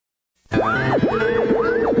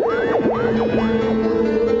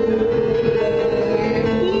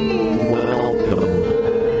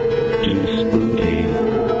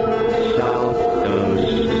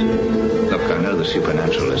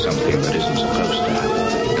Supernatural is something that isn't supposed to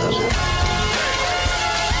happen, does it?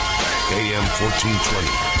 AM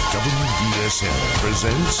 1420, WBSM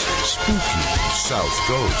presents Spooky South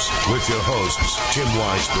Coast with your hosts Tim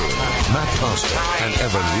Weisberg, Matt Costa, and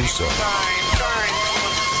Evan Russo.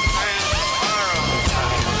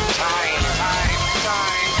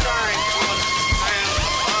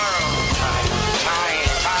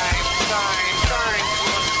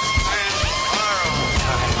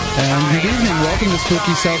 And good evening. Welcome to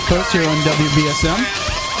Spooky South Coast here on WBSM.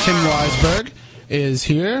 Tim Weisberg is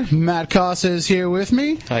here. Matt Costa is here with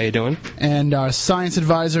me. How you doing? And our science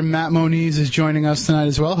advisor, Matt Moniz, is joining us tonight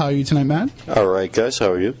as well. How are you tonight, Matt? All right, guys.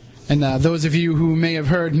 How are you? And those of you who may have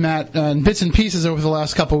heard Matt in bits and pieces over the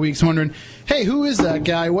last couple of weeks wondering, hey, who is that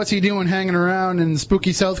guy? What's he doing hanging around in the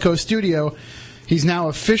Spooky South Coast studio? He's now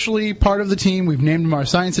officially part of the team. We've named him our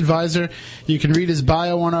science advisor. You can read his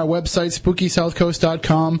bio on our website,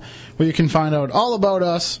 SpookySouthCoast.com, where you can find out all about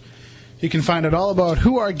us. You can find out all about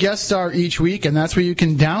who our guests are each week, and that's where you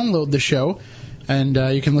can download the show. And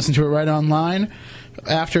you can listen to it right online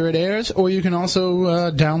after it airs, or you can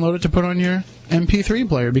also download it to put on your MP3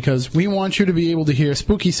 player, because we want you to be able to hear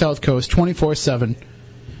Spooky South Coast 24/7,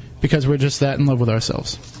 because we're just that in love with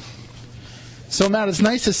ourselves. So, Matt, it's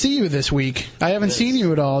nice to see you this week. I haven't seen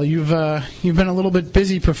you at all. You've been a little bit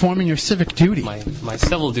busy performing your civic duty. My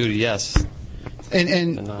civil duty, yes.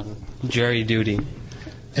 And jury duty.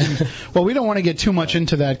 Well, we don't want to get too much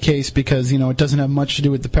into that case because, it doesn't have much to do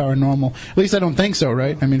with the paranormal. At least I don't think so,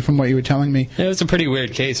 right? I mean, from what you were telling me. Yeah, it's a pretty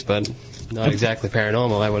weird case, but not exactly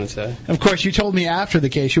paranormal, I wouldn't say. Of course, you told me after the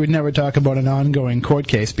case you would never talk about an ongoing court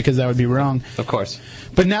case because that would be wrong. Of course.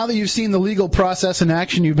 But now that you've seen the legal process in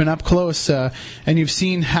action, you've been up close, and you've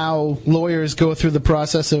seen how lawyers go through the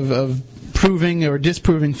process of proving or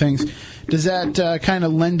disproving things, does that kind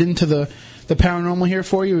of lend into the paranormal here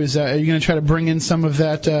for you? Are you going to try to bring in some of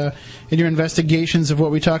that in your investigations of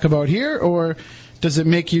what we talk about here, or does it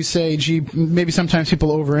make you say, gee, maybe sometimes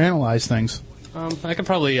people overanalyze things? I could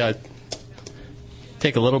probably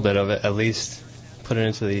take a little bit of it, at least put it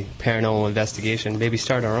into the paranormal investigation, maybe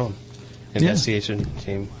start our own investigation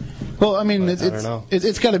team. Well, I mean,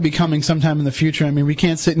 it's got to be coming sometime in the future. I mean, we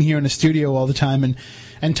can't sit in here in a studio all the time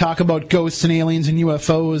and talk about ghosts and aliens and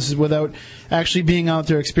UFOs without actually being out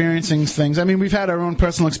there experiencing things. I mean, we've had our own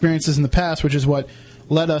personal experiences in the past, which is what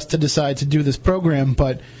led us to decide to do this program.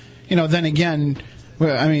 But, then again,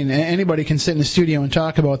 I mean, anybody can sit in a studio and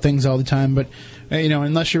talk about things all the time. But,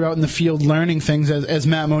 unless you're out in the field learning things, as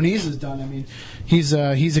Matt Moniz has done, I mean, he's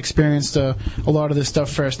experienced a lot of this stuff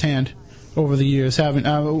firsthand over the years. I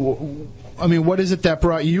mean, what is it that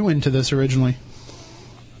brought you into this originally?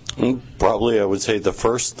 Probably I would say the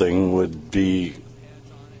first thing would be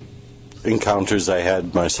encounters I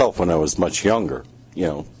had myself when I was much younger.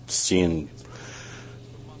 Seeing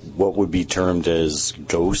what would be termed as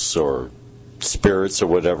ghosts or spirits or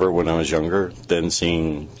whatever when I was younger, then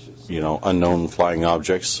seeing, unknown flying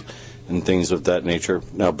objects and things of that nature.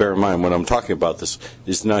 Now, bear in mind, when I'm talking about this,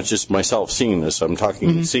 it's not just myself seeing this. I'm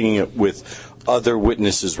talking, seeing it with other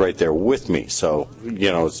witnesses right there with me. So,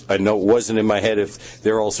 I know it wasn't in my head if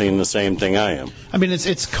they're all seeing the same thing I am. I mean,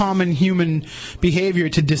 it's common human behavior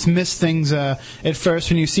to dismiss things at first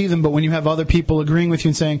when you see them, but when you have other people agreeing with you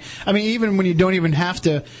and saying, I mean, even when you don't even have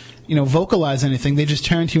to, vocalize anything, they just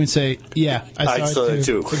turn to you and say, yeah, I saw it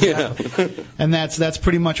too. Exactly. Yeah. And that's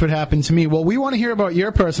pretty much what happened to me. Well, we want to hear about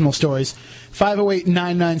your personal stories.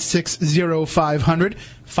 508-996-0500,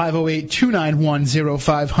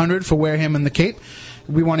 508-291-0500 for Wareham and the Cape.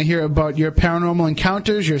 We want to hear about your paranormal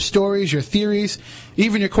encounters, your stories, your theories,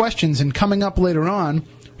 even your questions. And coming up later on,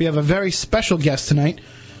 we have a very special guest tonight.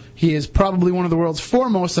 He is probably one of the world's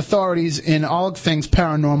foremost authorities in all things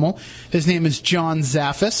paranormal. His name is John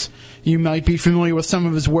Zaffis. You might be familiar with some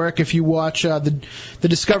of his work if you watch the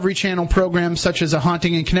Discovery Channel programs such as A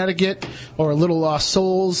Haunting in Connecticut or Little Lost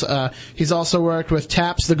Souls. He's also worked with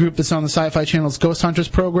TAPS, the group that's on the Sci-Fi Channel's Ghost Hunters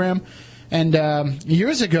program. And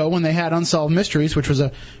years ago, when they had Unsolved Mysteries, which was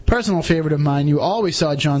a personal favorite of mine, you always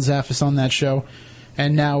saw John Zaffis on that show.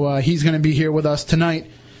 And now he's going to be here with us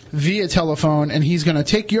tonight via telephone, and he's going to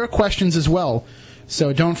take your questions as well.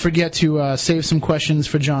 So don't forget to save some questions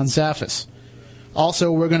for John Zaffis.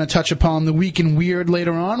 Also, we're going to touch upon the Week in Weird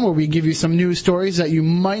later on, where we give you some news stories that you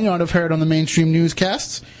might not have heard on the mainstream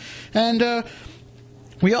newscasts. And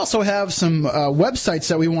we also have some websites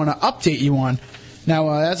that we want to update you on. Now,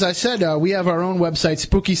 as I said, we have our own website,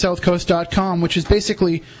 SpookySouthCoast.com, which is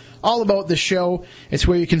basically all about the show. It's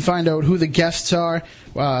where you can find out who the guests are.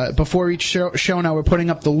 Before each show now, we're putting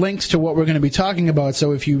up the links to what we're going to be talking about.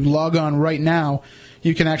 So if you log on right now,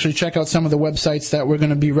 you can actually check out some of the websites that we're going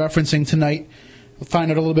to be referencing tonight.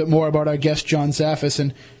 Find out a little bit more about our guest, John Zaffis.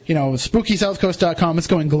 And, SpookySouthCoast.com, it's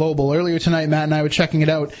going global. Earlier tonight, Matt and I were checking it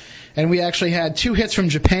out, and we actually had 2 hits from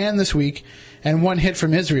Japan this week and 1 hit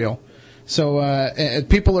from Israel. So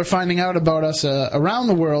people are finding out about us around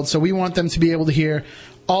the world, so we want them to be able to hear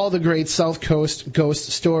all the great South Coast ghost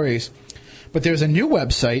stories. But there's a new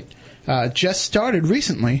website just started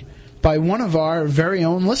recently by one of our very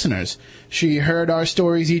own listeners. She heard our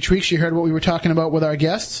stories each week. She heard what we were talking about with our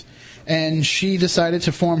guests, and she decided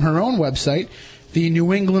to form her own website, the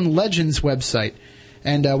New England Legends website.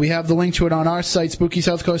 And we have the link to it on our site,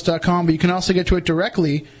 SpookySouthCoast.com, but you can also get to it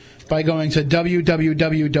directly by going to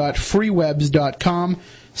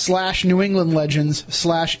www.freewebs.com/New England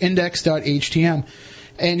Legends/index.htm.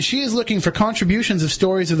 And she is looking for contributions of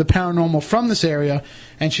stories of the paranormal from this area,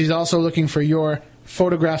 and she's also looking for your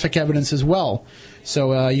photographic evidence as well.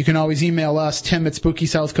 So you can always email us, Tim at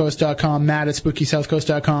SpookySouthCoast.com, Matt at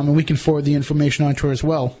SpookySouthCoast.com, and we can forward the information on to her as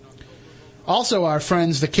well. Also, our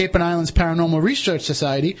friends, the Cape and Islands Paranormal Research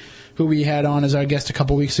Society, who we had on as our guest a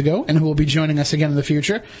couple weeks ago and who will be joining us again in the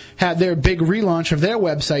future, had their big relaunch of their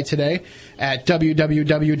website today at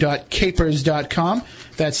www.capers.com.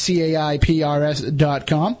 That's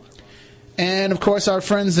CAIPRS.com. And, of course, our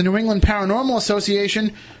friends, the New England Paranormal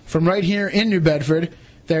Association from right here in New Bedford.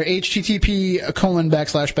 They're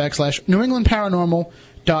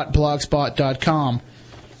http://newenglandparanormal.blogspot.com.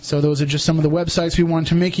 So those are just some of the websites we wanted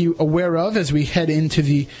to make you aware of as we head into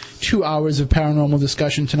the 2 hours of paranormal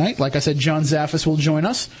discussion tonight. Like I said, John Zaffis will join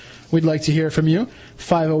us. We'd like to hear from you.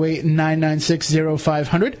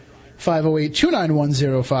 508-996-0500.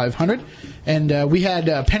 508-291-0500. And we had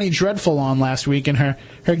Penny Dreadful on last week and her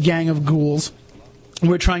gang of ghouls.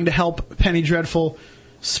 We're trying to help Penny Dreadful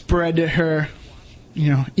spread her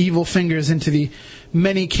evil fingers into the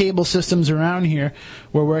many cable systems around here.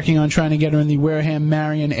 We're working on trying to get her in the Wareham,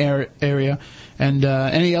 Marion area, and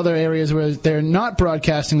any other areas where they're not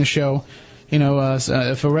broadcasting the show.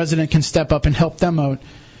 If a resident can step up and help them out,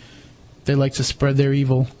 they like to spread their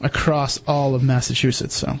evil across all of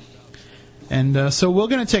Massachusetts. So we're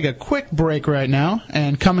going to take a quick break right now,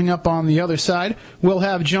 and coming up on the other side, we'll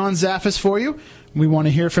have John Zaffis for you. We want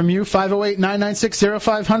to hear from you.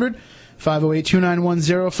 508-996-0500.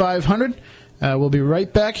 508-291-0500. We'll be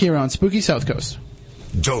right back here on Spooky South Coast.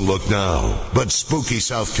 Don't look now, but Spooky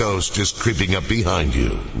South Coast is creeping up behind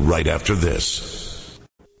you right after this.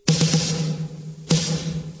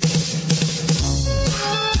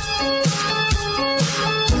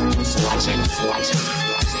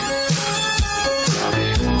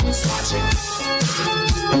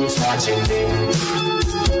 Who's watching me?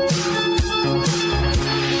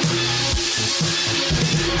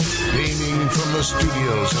 Beaming from the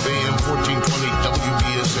studios of AM 1420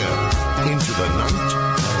 WBSM into the night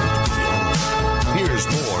and beyond. Here's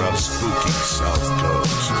more of Spooky South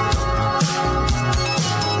Coast.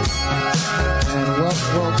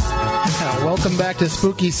 And welcome back to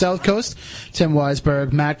Spooky South Coast. Tim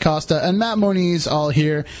Weisberg, Matt Costa, and Matt Moniz all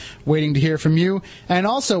here waiting to hear from you. And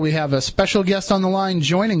also we have a special guest on the line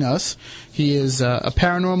joining us. He is a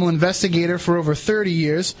paranormal investigator for over 30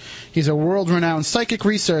 years. He's a world-renowned psychic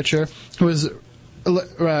researcher who has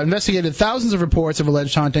investigated thousands of reports of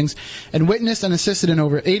alleged hauntings and witnessed and assisted in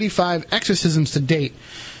over 85 exorcisms to date.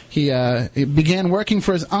 He began working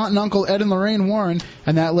for his aunt and uncle Ed and Lorraine Warren,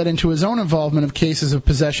 and that led into his own involvement of cases of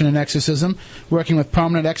possession and exorcism, working with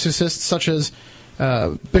prominent exorcists such as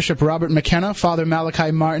Bishop Robert McKenna, Father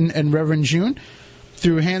Malachi Martin, and Reverend June.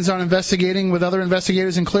 Through hands-on investigating with other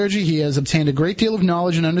investigators and clergy, he has obtained a great deal of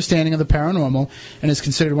knowledge and understanding of the paranormal and is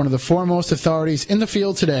considered one of the foremost authorities in the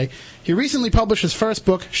field today. He recently published his first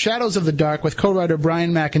book, Shadows of the Dark, with co-writer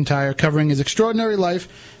Brian McIntyre, covering his extraordinary life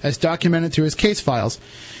as documented through his case files.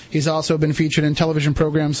 He's also been featured in television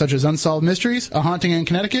programs such as Unsolved Mysteries, A Haunting in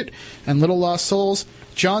Connecticut, and Little Lost Souls.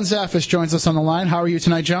 John Zaffis joins us on the line. How are you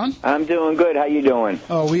tonight, John? I'm doing good. How you doing?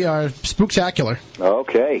 Oh, we are spooktacular.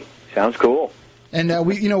 Okay. Sounds cool. And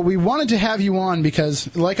we wanted to have you on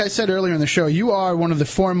because, like I said earlier in the show, you are one of the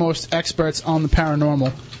foremost experts on the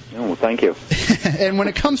paranormal. Oh, well, thank you. And when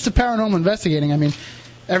it comes to paranormal investigating, I mean,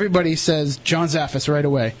 everybody says John Zaffis right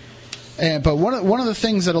away. But one of the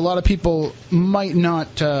things that a lot of people might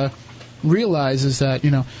not realize is that,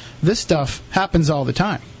 this stuff happens all the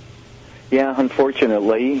time. Yeah,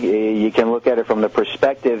 unfortunately, you can look at it from the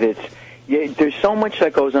perspective there's so much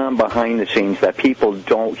that goes on behind the scenes that people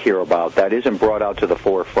don't hear about, that isn't brought out to the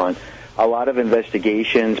forefront. a lot of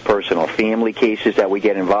investigations, personal family cases that we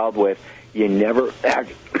get involved with, you never,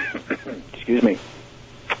 excuse me,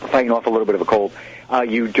 fighting off a little bit of a cold,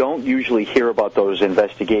 you don't usually hear about those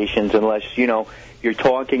investigations unless, you're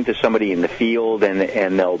talking to somebody in the field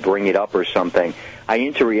and they'll bring it up or something. I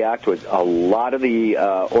interact with a lot of the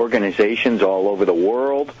organizations all over the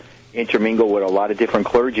world, intermingle with a lot of different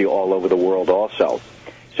clergy all over the world also.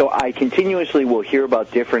 So I continuously will hear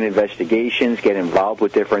about different investigations, get involved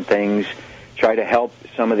with different things, try to help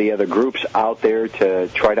some of the other groups out there to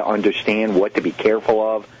try to understand what to be careful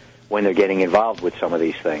of when they're getting involved with some of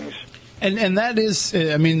these things. And that is,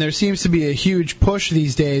 there seems to be a huge push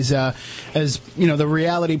these days as, the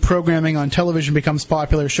reality programming on television becomes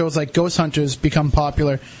popular, shows like Ghost Hunters become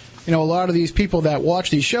popular. A lot of these people that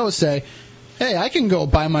watch these shows say, hey, I can go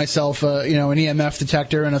buy myself, an EMF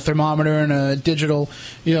detector and a thermometer and a digital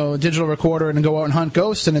recorder and go out and hunt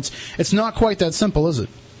ghosts, and it's not quite that simple, is it?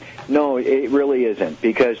 No, it really isn't,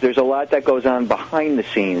 because there's a lot that goes on behind the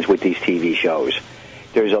scenes with these TV shows.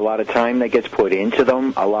 There's a lot of time that gets put into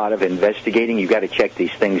them, a lot of investigating. You've got to check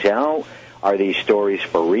these things out. Are these stories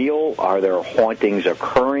for real? Are there hauntings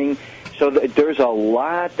occurring? So there's a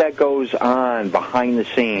lot that goes on behind the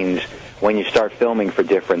scenes when you start filming for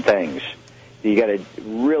different things. You got to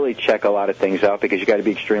really check a lot of things out because you got to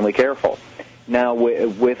be extremely careful. Now,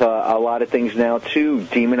 with a lot of things now, too,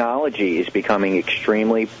 demonology is becoming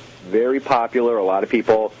extremely, very popular. A lot of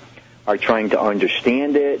people are trying to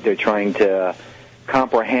understand it. They're trying to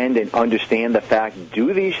comprehend and understand the fact,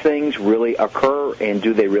 do these things really occur and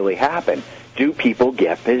do they really happen? Do people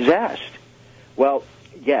get possessed? Well,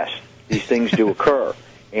 yes, these things do occur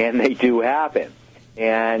and they do happen.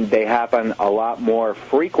 And they happen a lot more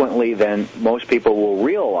frequently than most people will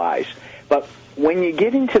realize. But when you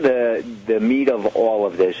get into the meat of all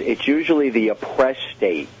of this, it's usually the oppressed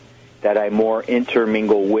state that I more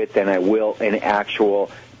intermingle with than I will an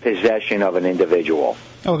actual possession of an individual.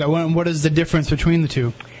 Okay, what is the difference between the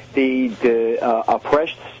two? The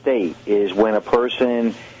oppressed state is when a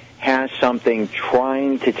person has something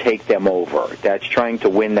trying to take them over, that's trying to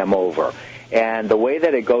win them over. And the way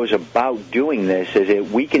that it goes about doing this is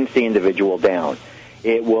it weakens the individual down.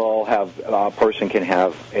 It will have, a person can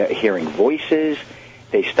have hearing voices,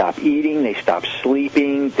 they stop eating, they stop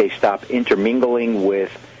sleeping, they stop intermingling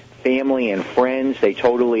with family and friends, they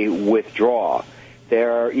totally withdraw.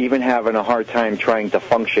 They're even having a hard time trying to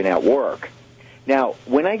function at work. Now,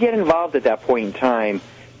 when I get involved at that point in time,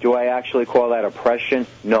 do I actually call that oppression?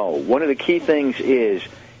 No. One of the key things is,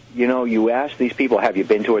 you ask these people, have you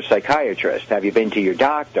been to a psychiatrist? Have you been to your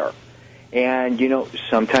doctor? And,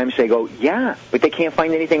 sometimes they go, yeah, but they can't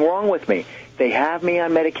find anything wrong with me. They have me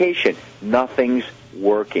on medication. Nothing's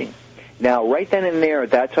working. Now, right then and there,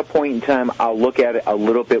 that's a point in time I'll look at it a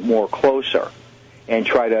little bit more closer and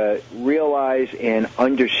try to realize and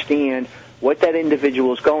understand what that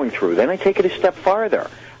individual is going through. Then I take it a step farther.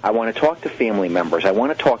 I want to talk to family members. I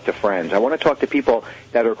want to talk to friends. I want to talk to people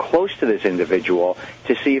that are close to this individual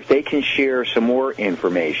to see if they can share some more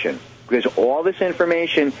information. Because all this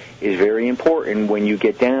information is very important when you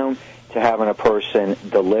get down to having a person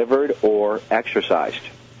delivered or exorcised.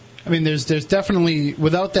 There's definitely,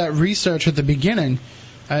 without that research at the beginning,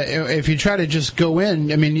 if you try to just go in,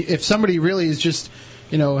 if somebody really is just,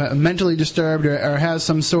 mentally disturbed or has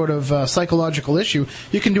some sort of psychological issue,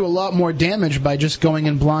 you can do a lot more damage by just going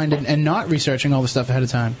in blind and not researching all the stuff ahead of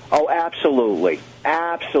time. Oh, absolutely.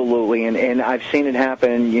 Absolutely. And I've seen it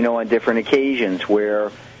happen, on different occasions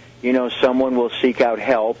where, someone will seek out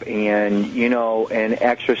help and, an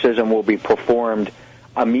exorcism will be performed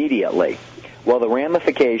immediately. Well, the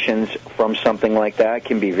ramifications from something like that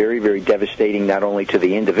can be very, very devastating not only to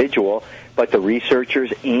the individual, but the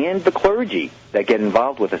researchers and the clergy that get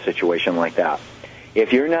involved with a situation like that.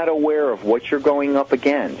 If you're not aware of what you're going up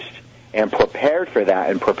against and prepared for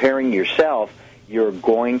that and preparing yourself, you're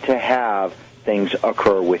going to have things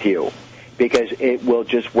occur with you because it will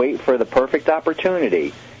just wait for the perfect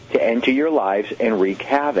opportunity to enter your lives and wreak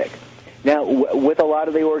havoc. Now, with a lot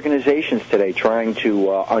of the organizations today trying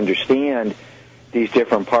to understand these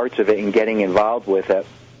different parts of it and getting involved with it,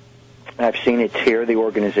 I've seen it tear the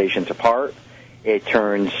organizations apart. It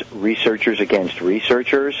turns researchers against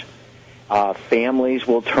researchers. Families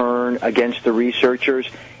will turn against the researchers.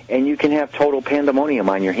 And you can have total pandemonium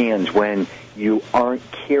on your hands when you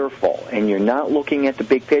aren't careful and you're not looking at the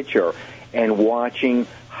big picture and watching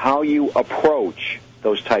how you approach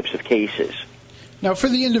those types of cases. Now, for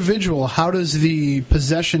the individual, how does the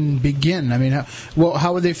possession begin?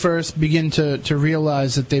 How would they first begin to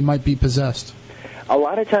realize that they might be possessed? A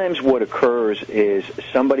lot of times what occurs is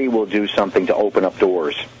somebody will do something to open up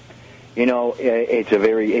doors. You know, it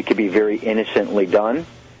could be very innocently done.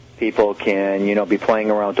 People can, be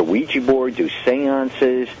playing around the Ouija board, do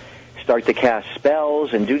seances, start to cast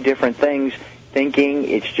spells, and do different things, thinking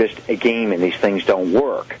it's just a game and these things don't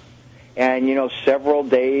work. And, several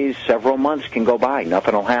days, several months can go by.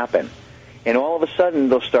 Nothing will happen. And all of a sudden,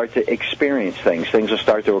 they'll start to experience things. Things will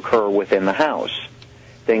start to occur within the house.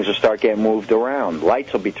 Things will start getting moved around.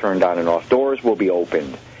 Lights will be turned on and off. Doors will be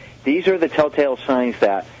opened. These are the telltale signs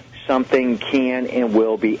that something can and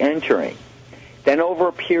will be entering. Then over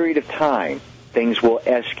a period of time, things will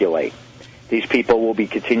escalate. These people will be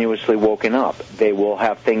continuously woken up. They will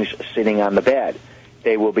have things sitting on the bed.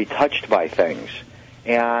 They will be touched by things.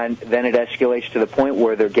 And then it escalates to the point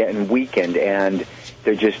where they're getting weakened and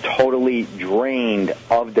they're just totally drained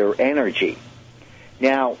of their energy.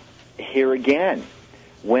 Now, here again,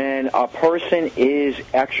 when a person is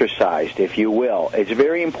exorcised, if you will, it's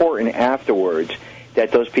very important afterwards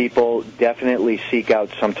that those people definitely seek out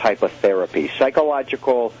some type of therapy.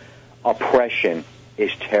 Psychological oppression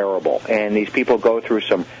is terrible, and these people go through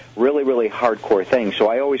some really, really hardcore things. So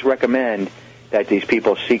I always recommend that these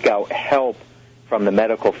people seek out help from the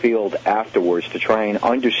medical field afterwards to try and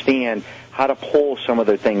understand how to pull some of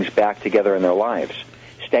their things back together in their lives.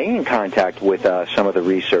 Stay in contact with some of the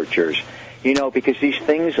researchers, because these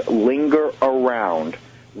things linger around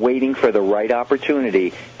waiting for the right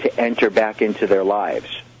opportunity to enter back into their lives.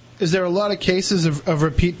 Is there a lot of cases of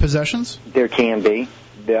repeat possessions? There can be.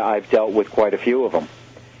 I've dealt with quite a few of them.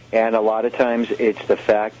 And a lot of times it's the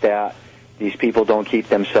fact that these people don't keep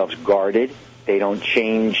themselves guarded. They don't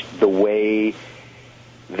change the way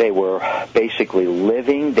they were basically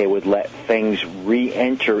living. They would let things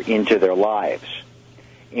re-enter into their lives.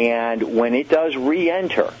 And when it does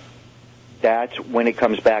re-enter, that's when it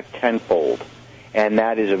comes back tenfold. And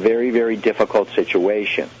that is a very, very difficult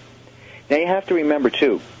situation. Now you have to remember,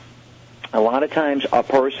 too, a lot of times a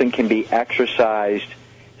person can be exorcised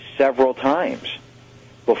several times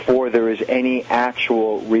before there is any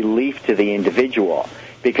actual relief to the individual,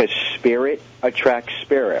 because spirit attracts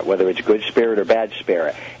spirit, whether it's good spirit or bad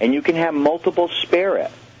spirit. And you can have multiple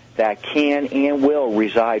spirit that can and will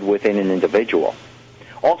reside within an individual.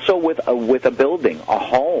 Also with a building, a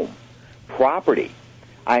home, property.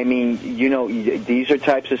 I mean, these are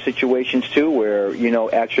types of situations, too, where,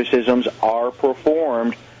 exorcisms are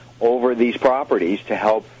performed over these properties to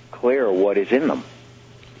help clear what is in them.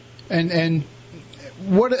 And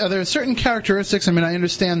what are there certain characteristics? I mean, I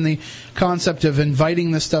understand the concept of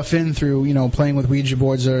inviting this stuff in through, playing with Ouija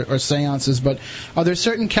boards or seances, but are there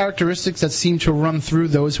certain characteristics that seem to run through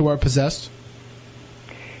those who are possessed?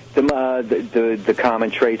 The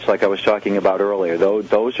common traits, like I was talking about earlier,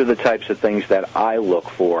 those are the types of things that I look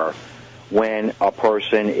for when a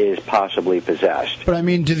person is possibly possessed. But I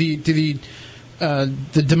mean, do the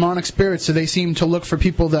demonic spirits, do they seem to look for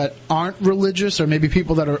people that aren't religious, or maybe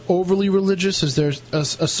people that are overly religious? Is there a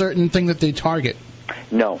certain thing that they target?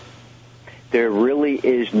 No. There really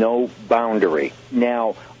is no boundary.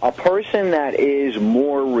 Now, a person that is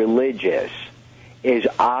more religious is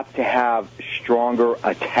apt to have stronger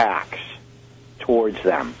attacks towards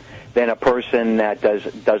them than a person that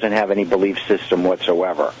doesn't have any belief system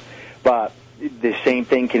whatsoever. But the same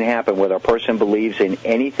thing can happen whether a person believes in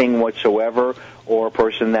anything whatsoever or a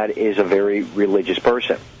person that is a very religious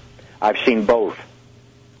person. I've seen both.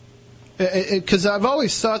 Because I've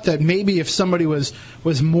always thought that maybe if somebody was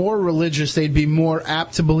more religious, they'd be more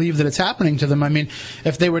apt to believe that it's happening to them. I mean,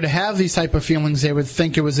 if they were to have these type of feelings, they would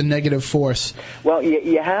think it was a negative force. Well,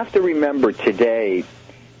 you have to remember today,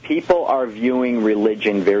 people are viewing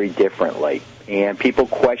religion very differently, and people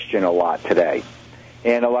question a lot today.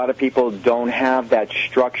 And a lot of people don't have that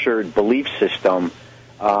structured belief system,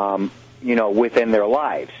 within their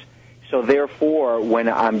lives. So therefore, when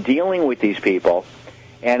I'm dealing with these people,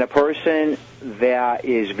 and a person that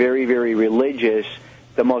is very, very religious,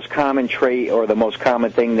 the most common trait or the most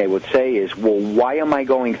common thing they would say is, well, why am I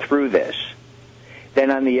going through this?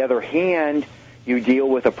 Then on the other hand, you deal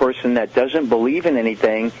with a person that doesn't believe in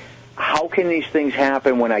anything. How can these things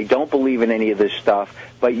happen when I don't believe in any of this stuff,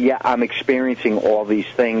 but yet I'm experiencing all these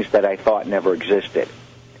things that I thought never existed?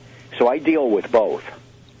 So I deal with both.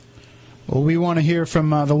 Well, we want to hear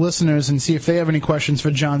from the listeners and see if they have any questions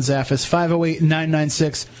for John Zaffis.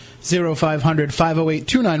 508-996-0500,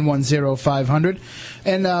 508-291-0500.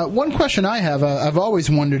 And one question I have, I've always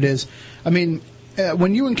wondered is, I mean,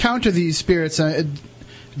 when you encounter these spirits, do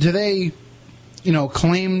they,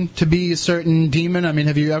 claim to be a certain demon? I mean,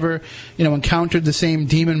 have you ever, encountered the same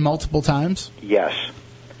demon multiple times? Yes.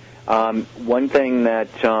 One thing that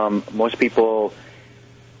most people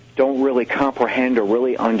don't really comprehend or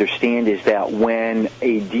really understand is that when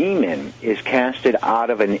a demon is casted out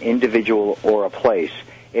of an individual or a place,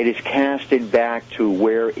 it is casted back to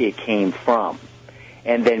where it came from.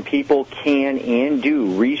 And then people can and do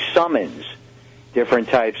resummons different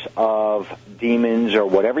types of demons or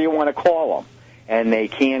whatever you want to call them, and they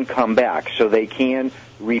can come back. So they can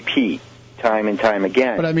repeat time and time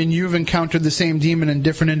again. But, I mean, you've encountered the same demon in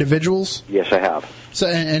different individuals? Yes, I have. So,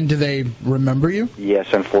 and do they remember you?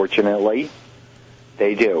 Yes, unfortunately,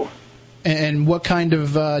 they do. And what kind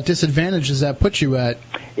of disadvantage does that put you at?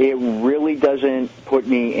 It really doesn't put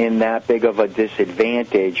me in that big of a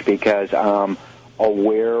disadvantage because I'm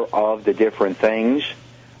aware of the different things.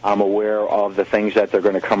 I'm aware of the things that they're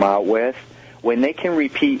going to come out with. When they can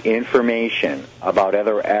repeat information about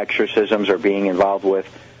other exorcisms or being involved with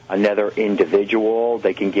another individual,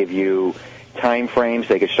 they can give you time frames.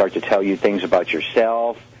 They can start to tell you things about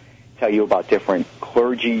yourself, tell you about different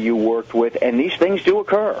clergy you worked with, and these things do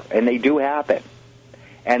occur, and they do happen.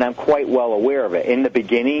 And I'm quite well aware of it. In the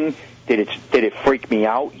beginning, did it freak me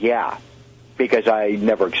out? Yeah, because I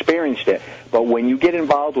never experienced it. But when you get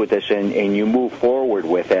involved with this and you move forward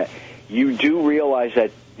with it, you do realize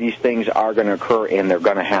that these things are going to occur and they're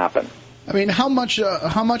going to happen. I mean, how much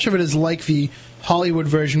of it is like the Hollywood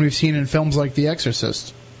version we've seen in films like The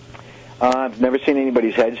Exorcist? I've never seen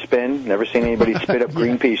anybody's head spin, never seen anybody spit up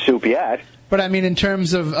green pea soup yet. But I mean, in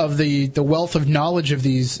terms of the wealth of knowledge of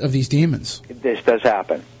these demons. This does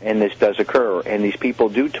happen, and this does occur, and these people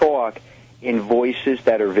do talk in voices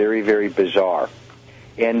that are very, very bizarre.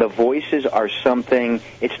 And the voices are something,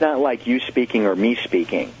 it's not like you speaking or me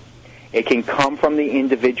speaking. It can come from the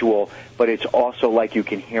individual, but it's also like you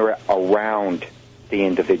can hear it around the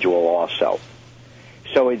individual also.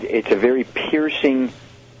 So it's a very piercing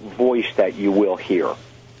voice that you will hear.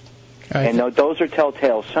 And those are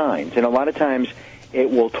telltale signs. And a lot of times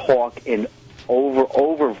it will talk in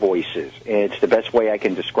over voices. And it's the best way I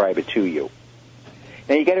can describe it to you.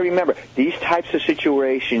 Now, you got to remember, these types of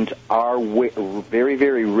situations are very,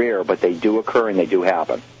 very rare, but they do occur and they do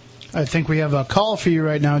happen. I think we have a call for you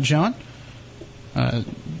right now, John.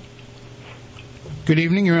 Good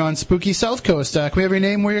evening. You're on Spooky South Coast. Can we have your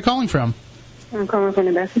name, where you're calling from? I'm calling from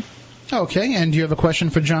Nebraska. Okay, and do you have a question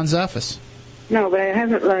for John Zaffis? No, but I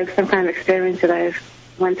have some kind of experience that I've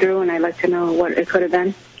went through, and I'd like to know what it could have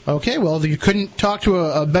been. Okay, well, you couldn't talk to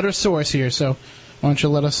a better source here, so why don't you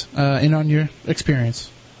let us in on your experience?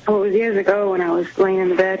 Well, it was years ago when I was laying in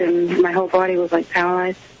the bed, and my whole body was,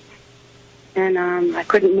 paralyzed. And I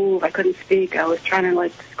couldn't move, I couldn't speak. I was trying to,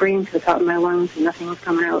 scream to the top of my lungs, and nothing was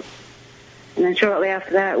coming out. And then shortly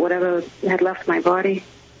after that, whatever had left my body,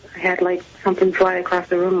 I had, something fly across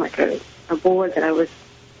the room, like a board that I was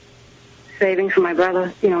saving for my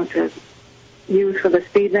brother, to use for the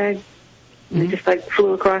speed bag. And it just,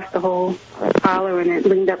 flew across the whole parlor, and it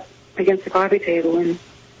leaned up against the coffee table. And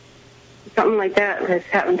something like that has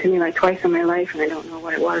happened to me, twice in my life, and I don't know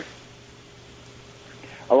what it was.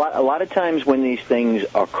 A lot of times when these things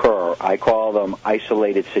occur, I call them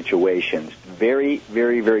isolated situations. Very,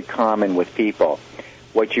 very, very common with people.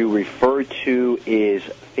 What you refer to is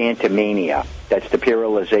phantomania. That's the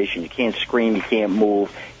paralyzation. You can't scream, you can't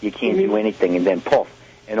move, you can't do anything, and then poof,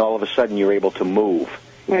 and all of a sudden you're able to move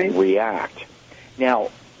and react.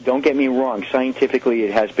 Now, don't get me wrong. Scientifically,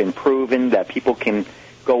 it has been proven that people can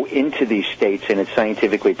go into these states, and it's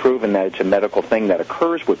scientifically proven that it's a medical thing that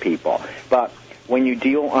occurs with people. But when you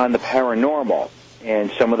deal on the paranormal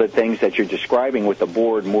and some of the things that you're describing with the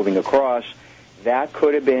board moving across, that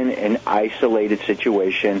could have been an isolated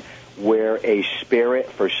situation where a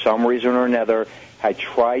spirit, for some reason or another, had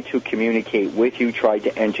tried to communicate with you, tried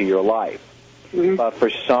to enter your life. But for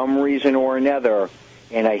some reason or another,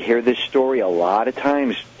 and I hear this story a lot of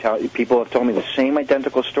times, people have told me the same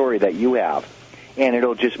identical story that you have, and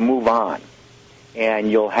it'll just move on,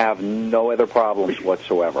 and you'll have no other problems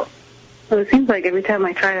whatsoever. Well, it seems like every time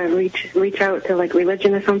I try to reach out to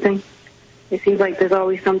religion or something, it seems like there's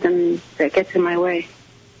always something that gets in my way.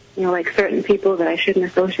 Certain people that I shouldn't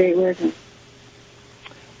associate with.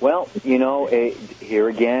 Well, here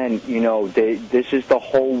again, this is the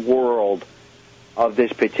whole world of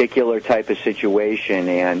this particular type of situation,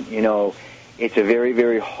 and it's a very,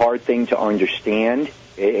 very hard thing to understand.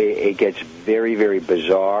 It gets very, very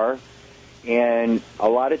bizarre, and a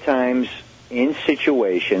lot of times in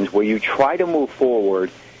situations where you try to move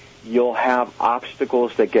forward, you'll have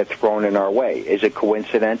obstacles that get thrown in our way. Is it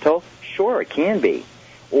coincidental? Sure, it can be.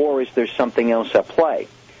 Or is there something else at play?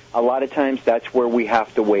 A lot of times that's where we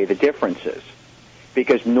have to weigh the differences.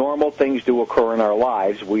 Because normal things do occur in our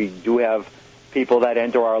lives. We do have people that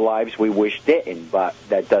enter our lives we wish didn't, but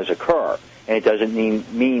that does occur. and it doesn't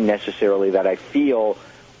mean necessarily that I feel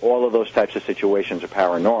all of those types of situations are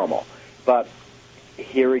paranormal. But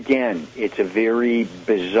here again, it's a very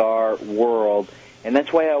bizarre world, and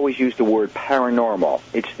that's why I always use the word paranormal.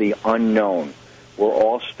 It's the unknown. We're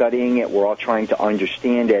all studying it. We're all trying to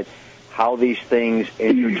understand it, how these things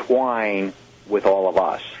intertwine with all of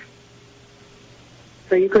us.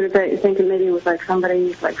 So you could have been thinking maybe it was like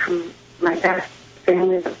somebody like from my past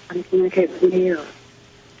family that couldn't communicate with me, or...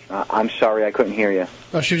 I'm sorry, I couldn't hear you.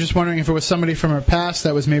 Oh, she was just wondering if it was somebody from her past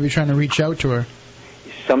that was maybe trying to reach out to her.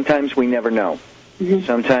 Sometimes we never know. Mm-hmm.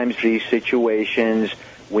 Sometimes these situations,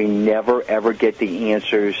 we never, ever get the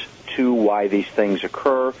answers to why these things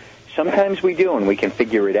occur. Sometimes we do, and we can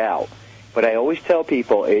figure it out. But I always tell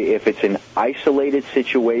people, if it's an isolated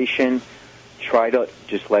situation, try to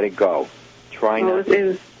just let it go. Try not.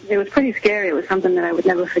 It was pretty scary. It was something that I would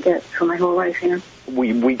never forget for my whole life, you know.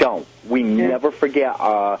 We don't. We never forget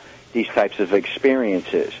these types of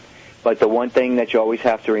experiences. But the one thing that you always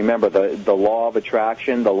have to remember, the law of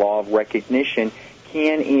attraction, the law of recognition,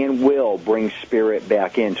 can and will bring spirit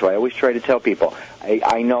back in. So I always try to tell people,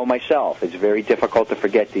 I know myself, it's very difficult to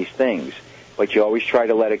forget these things, but you always try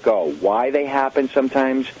to let it go. Why they happen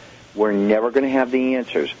sometimes, we're never going to have the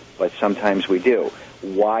answers, but sometimes we do.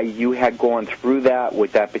 Why you had gone through that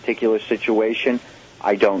with that particular situation,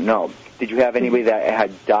 I don't know. Did you have anybody that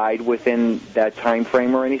had died within that time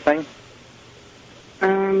frame or anything?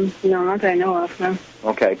 No, not that I know of, no.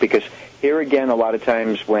 Okay, because here again, a lot of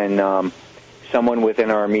times when someone within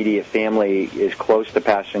our immediate family is close to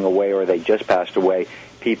passing away or they just passed away,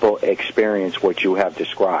 people experience what you have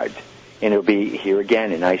described. And it'll be, here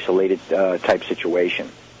again, an isolated type situation.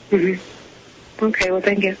 Mm-hmm. Okay, well,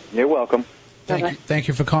 thank you. You're welcome. Thank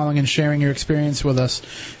you for calling and sharing your experience with us.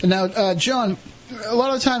 And now, John, a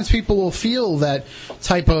lot of times people will feel that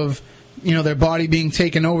type of, their body being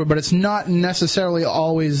taken over, but it's not necessarily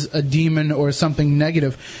always a demon or something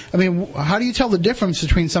negative. I mean, how do you tell the difference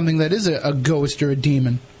between something that is a ghost or a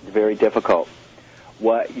demon? Very difficult.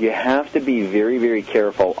 What you have to be very, very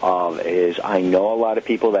careful of is, I know a lot of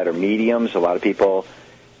people that are mediums, a lot of people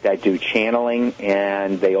that do channeling,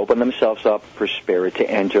 and they open themselves up for spirit to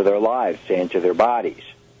enter their lives, to enter their bodies.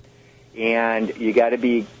 And you got to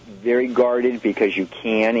be very guarded because you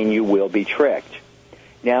can and you will be tricked.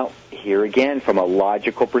 Now, here again, from a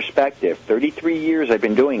logical perspective, 33 years I've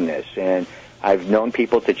been doing this, and I've known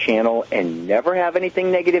people to channel and never have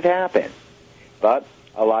anything negative happen. But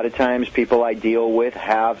a lot of times people I deal with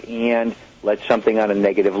have and let something on a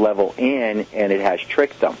negative level in, and it has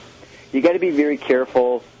tricked them. You got to be very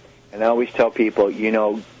careful, and I always tell people,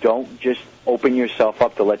 don't just open yourself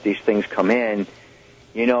up to let these things come in.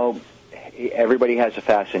 Everybody has a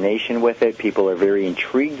fascination with it. People are very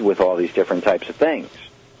intrigued with all these different types of things.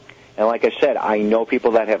 And like I said, I know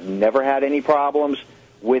people that have never had any problems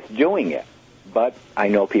with doing it, but I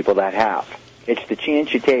know people that have. It's the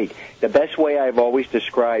chance you take. The best way I've always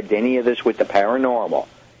described any of this with the paranormal,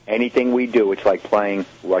 anything we do, it's like playing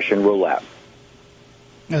Russian roulette.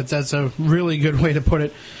 That's a really good way to put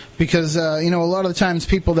it, because, a lot of the times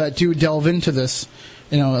people that do delve into this,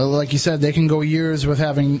 like you said, they can go years with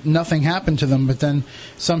having nothing happen to them, but then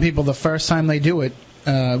some people, the first time they do it,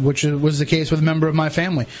 which was the case with a member of my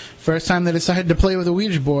family, first time they decided to play with a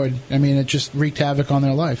Ouija board, it just wreaked havoc on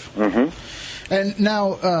their life. Mm-hmm. And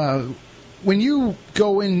now, when you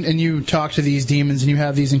go in and you talk to these demons and you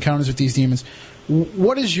have these encounters with these demons,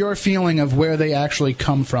 what is your feeling of where they actually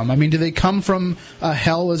come from? Do they come from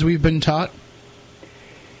hell as we've been taught?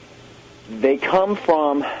 They come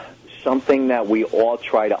from something that we all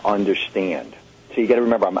try to understand. So you got to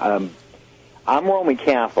remember, I'm Roman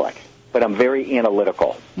Catholic, but I'm very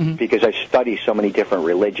analytical because I study so many different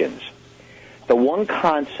religions. The one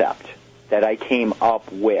concept that I came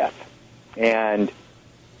up with, and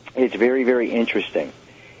it's very, very interesting,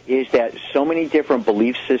 is that so many different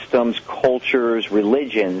belief systems, cultures,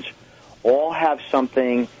 religions, all have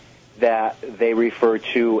something that they refer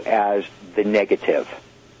to as the negative,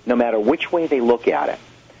 no matter which way they look at it.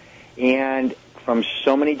 And from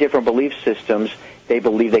so many different belief systems, they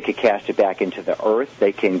believe they could cast it back into the earth,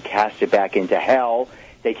 they can cast it back into hell,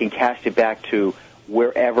 they can cast it back to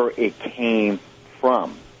wherever it came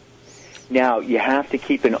from. Now, you have to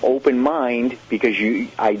keep an open mind because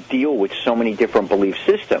I deal with so many different belief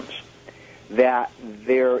systems that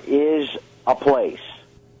there is a place,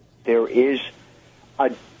 there is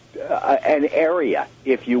an area,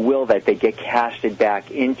 if you will, that they get casted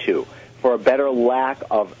back into. For a better lack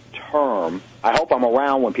of term, I hope I'm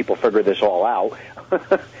around when people figure this all out,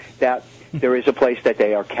 that there is a place that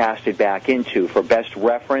they are casted back into. For best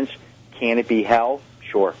reference, can it be hell?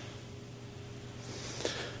 Sure.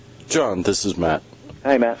 John, this is Matt.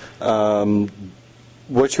 Hi, Matt.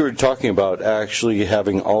 What you were talking about, actually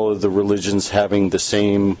having all of the religions having the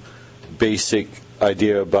same basic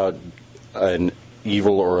idea about an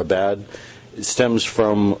evil or a bad, it stems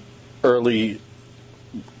from early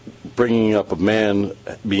bringing up of man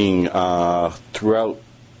being throughout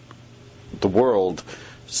the world,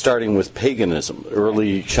 starting with paganism,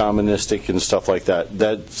 early shamanistic and stuff like that.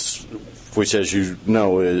 That's, which, as you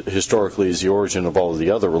know, historically is the origin of all of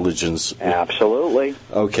the other religions. Absolutely.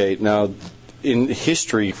 Okay, now, in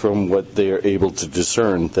history, from what they are able to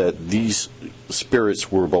discern, that these spirits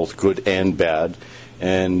were both good and bad,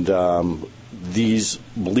 and these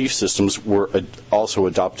belief systems were also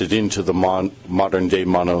adopted into the modern-day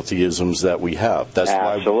monotheisms that we have.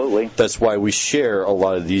 Absolutely. That's why we share a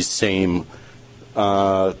lot of these same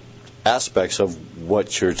aspects of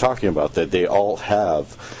what you're talking about, that they all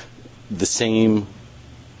have the same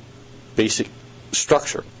basic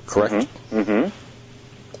structure, correct? Mm-hmm.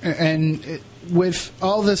 And with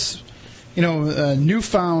all this,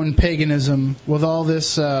 newfound paganism, with all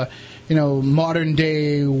this, modern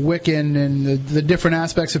day Wiccan and the different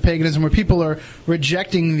aspects of paganism, where people are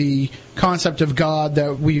rejecting the concept of God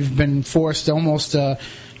that we've been forced almost,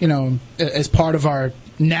 as part of our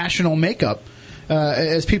national makeup.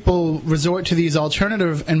 As people resort to these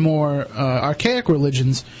alternative and more archaic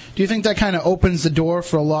religions, do you think that kind of opens the door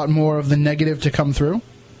for a lot more of the negative to come through?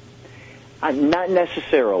 Not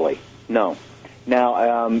necessarily, no. Now,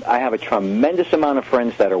 I have a tremendous amount of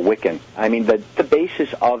friends that are Wiccan. I mean, the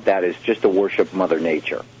basis of that is just to worship Mother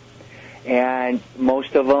Nature. And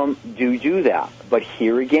most of them do that. But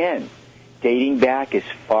here again, dating back as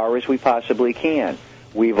far as we possibly can,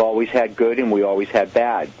 we've always had good and we always had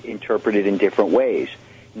bad, interpreted in different ways.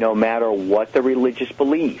 No matter what the religious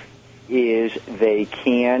belief is, they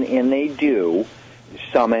can and they do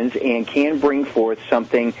summons and can bring forth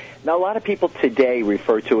something. Now, a lot of people today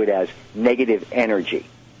refer to it as negative energy,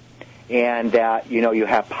 and that, you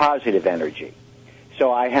have positive energy.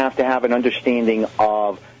 So I have to have an understanding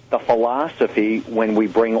of the philosophy when we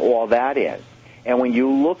bring all that in. And when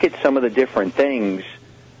you look at some of the different things,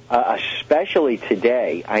 especially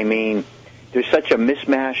today, I mean, there's such a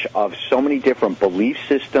mismatch of so many different belief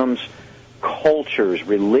systems, cultures,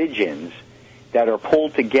 religions that are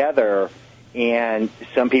pulled together, and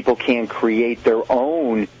some people can create their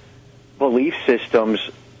own belief systems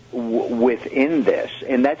within this.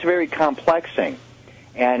 And that's very complexing,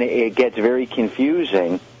 and it gets very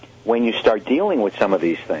confusing when you start dealing with some of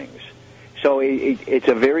these things. So it's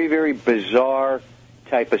a very, very bizarre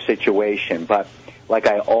type of situation. But like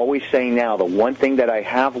I always say now, the one thing that I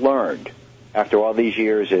have learned after all these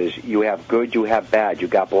years is you have good, you have bad, you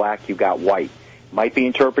got black, you got white. Might be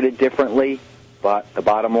interpreted differently, but the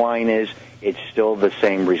bottom line is it's still the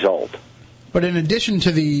same result. But in addition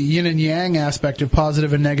to the yin and yang aspect of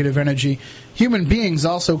positive and negative energy, human beings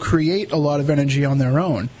also create a lot of energy on their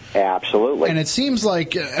own. Absolutely. And it seems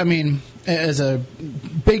like, as a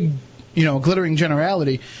big, glittering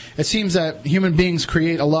generality, it seems that human beings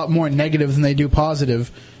create a lot more negative than they do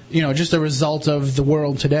positive, just a result of the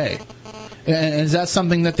world today. And is that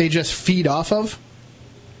something that they just feed off of?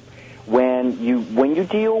 When you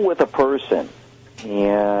deal with a person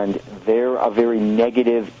and they're a very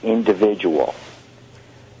negative individual,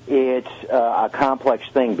 it's a complex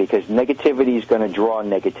thing, because negativity is going to draw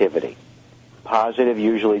negativity. Positive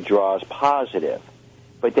usually draws positive.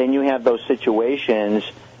 But then you have those situations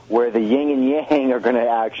where the yin and yang are going to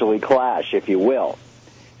actually clash, if you will.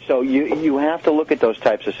 So you have to look at those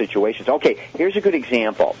types of situations. Okay, here's a good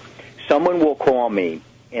example. Someone will call me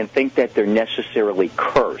and think that they're necessarily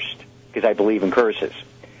cursed, because I believe in curses.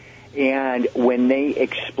 And when they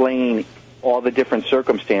explain all the different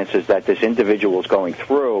circumstances that this individual is going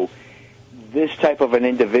through, this type of an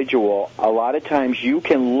individual, a lot of times you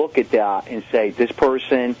can look at that and say, this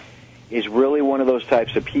person is really one of those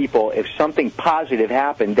types of people, if something positive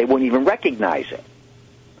happened, they wouldn't even recognize it,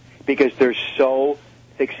 because they're so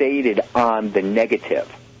fixated on the negative.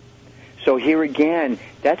 So here again,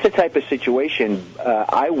 that's the type of situation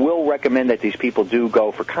I will recommend that these people do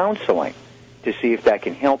go for counseling to see if that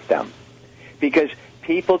can help them. Because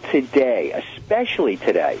people today, especially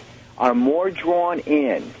today, are more drawn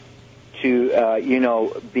in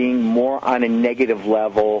to, being more on a negative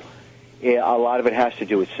level. A lot of it has to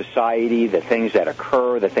do with society, the things that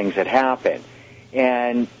occur, the things that happen.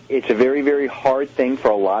 And it's a very, very hard thing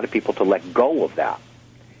for a lot of people to let go of that.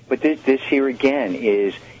 But this here again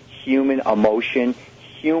is human emotion,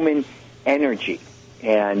 human energy.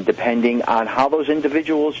 And depending on how those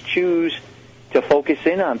individuals choose to focus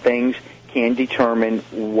in on things can determine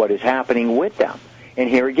what is happening with them. And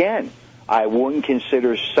here again, I wouldn't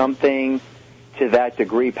consider something to that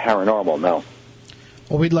degree paranormal, no.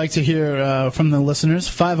 Well, we'd like to hear from the listeners.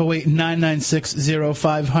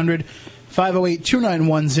 508-996-0500,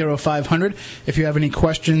 508-291-0500, if you have any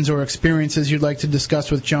questions or experiences you'd like to discuss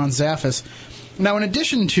with John Zaffis. Now, in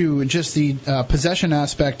addition to just the possession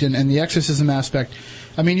aspect and the exorcism aspect,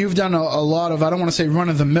 I mean, you've done a lot of, I don't want to say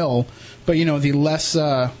run-of-the-mill, but,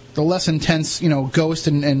 the less intense, ghost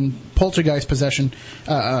and poltergeist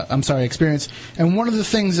experience. And one of the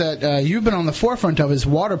things that you've been on the forefront of is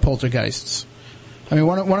water poltergeists. I mean,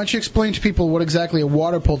 why don't you explain to people what exactly a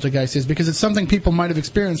water poltergeist is? Because it's something people might have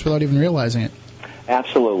experienced without even realizing it.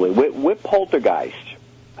 Absolutely. With poltergeist,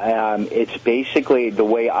 it's basically the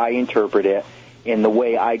way I interpret it and the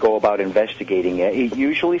way I go about investigating it. It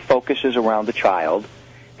usually focuses around the child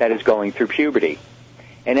that is going through puberty.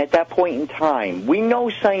 And at that point in time, we know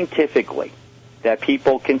scientifically that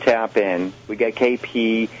people can tap in. We get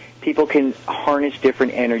KP. People can harness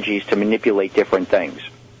different energies to manipulate different things.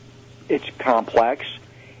 It's complex,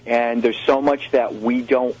 and there's so much that we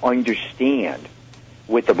don't understand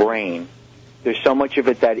with the brain. There's so much of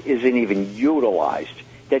it that isn't even utilized,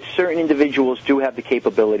 that certain individuals do have the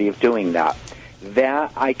capability of doing that.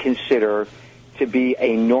 That I consider to be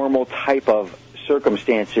a normal type of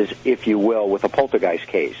circumstances, if you will, with a poltergeist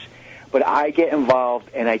case. But I get involved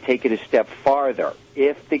and I take it a step farther,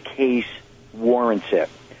 if the case warrants it,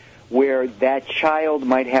 where that child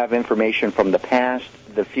might have information from the past,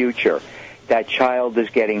 the future. That child is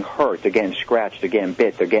getting hurt, they're getting scratched, they're getting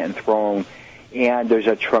bit, they're getting thrown, and there's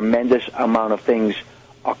a tremendous amount of things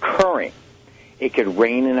occurring. It could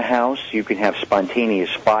rain in a house, you can have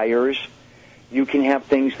spontaneous fires, you can have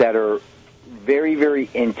things that are very, very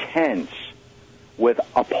intense with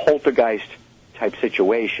a poltergeist type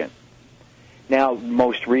situation. Now,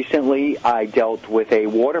 most recently, I dealt with a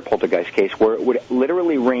water poltergeist case where it would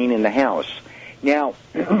literally rain in the house. Now,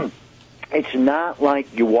 it's not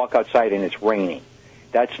like you walk outside and it's raining.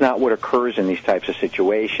 That's not what occurs in these types of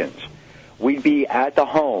situations. We'd be at the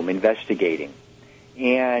home investigating,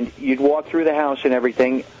 and you'd walk through the house and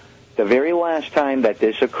everything. The very last time that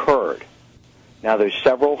this occurred, now there's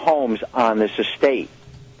several homes on this estate,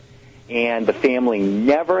 and the family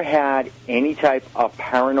never had any type of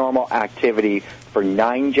paranormal activity for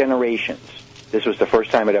 9 generations. This was the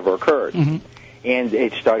first time it ever occurred. Mm-hmm. And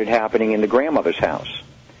it started happening in the grandmother's house.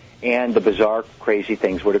 And the bizarre, crazy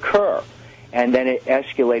things would occur. And then it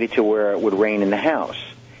escalated to where it would rain in the house.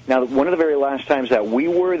 Now, one of the very last times that we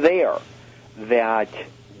were there, that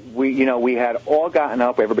we had all gotten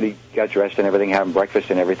up, everybody got dressed and everything, having breakfast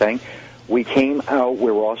and everything. We came out,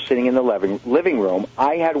 we were all sitting in the living room.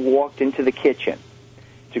 I had walked into the kitchen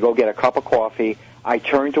to go get a cup of coffee. I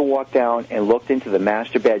turned to walk down and looked into the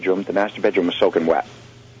master bedroom. The master bedroom was soaking wet.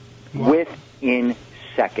 Wow. Within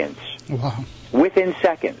seconds. Wow. Within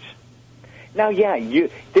seconds. Now, yeah,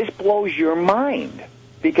 this blows your mind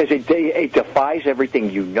because it defies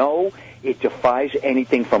everything you know. It defies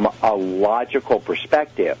anything from a logical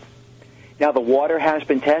perspective. Now, the water has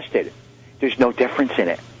been tested. There's no difference in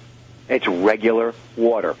it. It's regular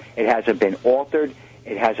water. It hasn't been altered.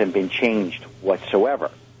 It hasn't been changed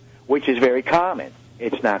whatsoever, which is very common.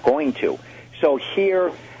 It's not going to. So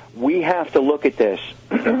here we have to look at this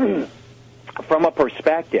from a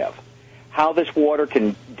perspective, how this water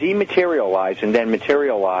can dematerialize and then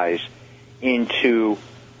materialize into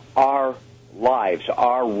our lives,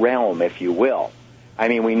 our realm, if you will. I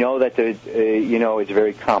mean, we know that it's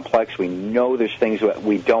very complex. We know there's things that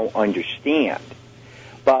we don't understand.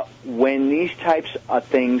 But when these types of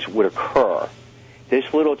things would occur,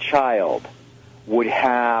 this little child would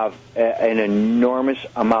have an enormous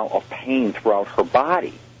amount of pain throughout her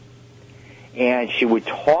body. And she would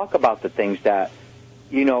talk about the things that,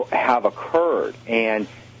 have occurred. And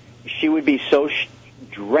she would be so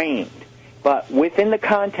drained. But within the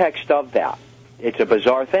context of that, it's a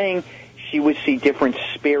bizarre thing, she would see different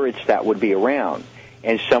spirits that would be around.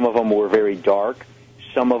 And some of them were very dark.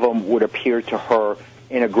 Some of them would appear to her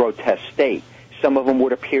in a grotesque state. Some of them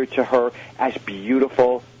would appear to her as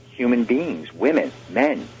beautiful human beings, women,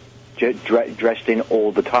 men, dressed in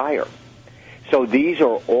old attire. So these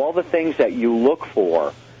are all the things that you look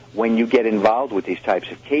for when you get involved with these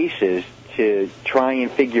types of cases to try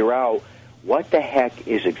and figure out what the heck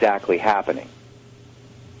is exactly happening.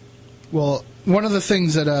 Well, one of the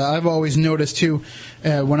things that I've always noticed, too,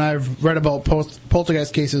 when I've read about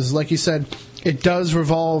poltergeist cases, like you said, it does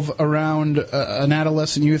revolve around an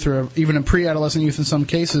adolescent youth or even a pre-adolescent youth in some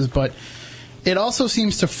cases, but it also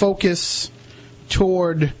seems to focus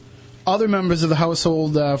toward other members of the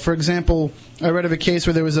household. For example, I read of a case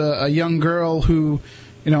where there was a young girl who,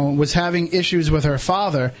 was having issues with her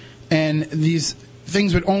father, and these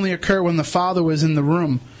things would only occur when the father was in the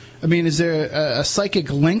room. I mean, is there a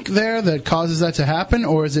psychic link there that causes that to happen,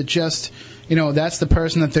 or is it just, that's the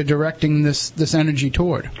person that they're directing this energy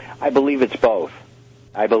toward? I believe it's both.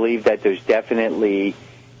 I believe that there's definitely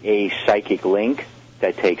a psychic link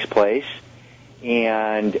that takes place,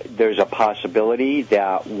 and there's a possibility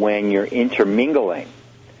that when you're intermingling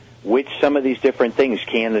with some of these different things,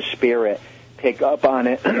 can the spirit pick up on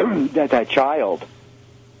it that child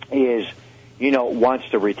is, wants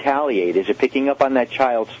to retaliate? Is it picking up on that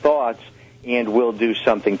child's thoughts and will do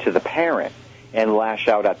something to the parent and lash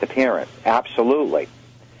out at the parent? Absolutely.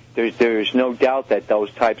 There's no doubt that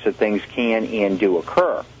those types of things can and do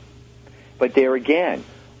occur. But there again,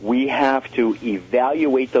 we have to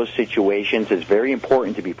evaluate those situations. It's very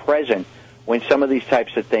important to be present when some of these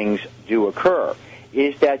types of things do occur.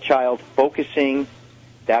 Is that child focusing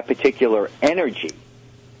that particular energy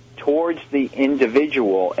towards the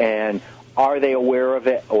individual, and are they aware of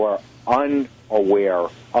it or unaware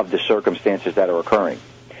of the circumstances that are occurring?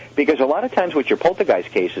 Because a lot of times with your poltergeist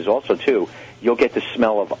cases also, too, you'll get the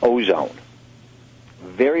smell of ozone.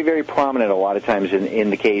 Very, very prominent a lot of times in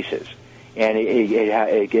the cases. And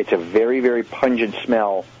it gets a very, very pungent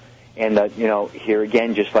smell. And, here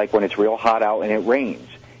again, just like when it's real hot out and it rains,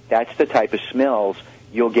 that's the type of smells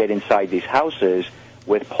you'll get inside these houses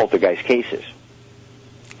with poltergeist cases.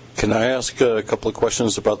 Can I ask a couple of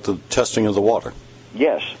questions about the testing of the water?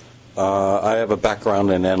 Yes. I have a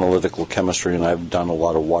background in analytical chemistry, and I've done a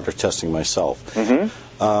lot of water testing myself.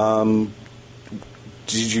 Mm-hmm.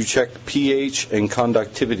 Did you check pH and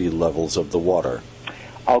conductivity levels of the water?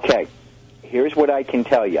 Okay. Here's what I can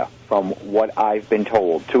tell you from what I've been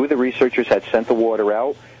told. 2 of the researchers had sent the water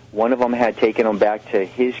out. One of them had taken them back to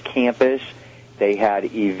his campus. They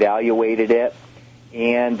had evaluated it,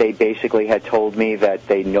 and they basically had told me that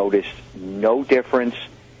they noticed no difference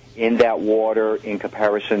in that water in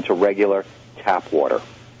comparison to regular tap water.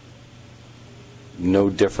 No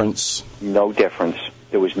difference? No difference.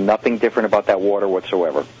 There was nothing different about that water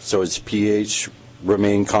whatsoever. So its pH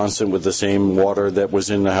remained constant with the same water that was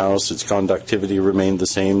in the house? Its conductivity remained the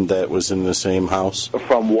same that was in the same house?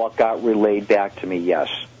 From what got relayed back to me, yes.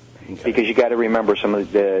 Okay. Because you got to remember,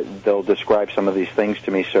 they'll describe some of these things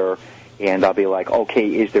to me, sir, and I'll be like,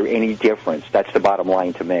 okay, is there any difference? That's the bottom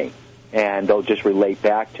line to me. And they'll just relate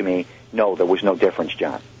back to me, no, there was no difference,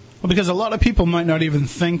 John. Well, because a lot of people might not even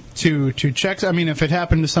think to check. I mean, if it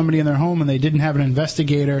happened to somebody in their home and they didn't have an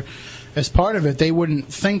investigator as part of it, they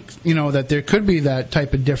wouldn't think, that there could be that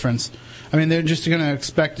type of difference. I mean, they're just going to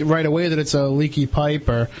expect right away that it's a leaky pipe,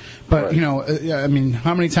 but right. I mean,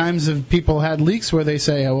 how many times have people had leaks where they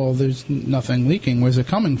say, oh, well, there's nothing leaking? Where's it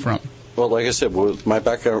coming from? Well, like I said, with my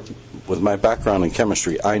background in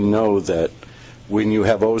chemistry, I know that when you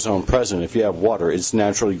have ozone present, if you have water, it's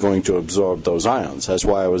naturally going to absorb those ions. That's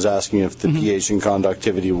why I was asking if the pH and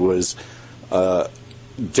conductivity was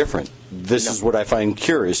different. This is what I find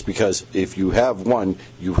curious, because if you have one,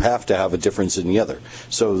 you have to have a difference in the other.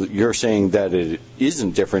 So you're saying that it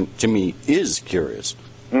isn't different, to me, is curious.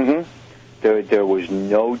 Mm-hmm. There was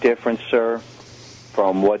no difference, sir,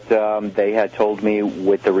 from what they had told me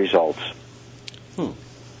with the results.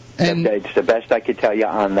 And it's the best I could tell you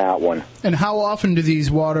on that one. And how often do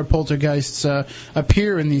these water poltergeists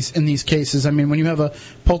appear in these cases? I mean, when you have a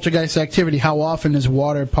poltergeist activity, how often is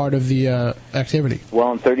water part of the activity?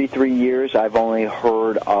 Well, in 33 years, I've only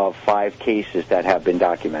heard of 5 cases that have been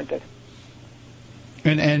documented.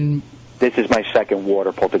 And this is my second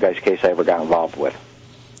water poltergeist case I ever got involved with.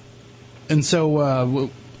 And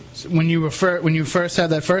so when you first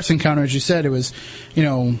had that first encounter, as you said, it was,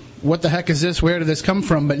 what the heck is this? Where did this come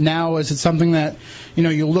from? But now, is it something that,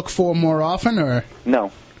 you look for more often, or?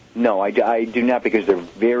 No, I do not, because they're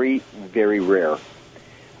very, very rare.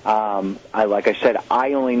 Like I said,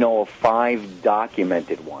 I only know of 5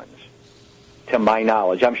 documented ones, to my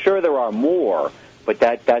knowledge. I'm sure there are more, but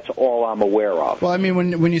that's all I'm aware of. Well, I mean,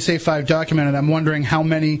 when you say 5 documented, I'm wondering how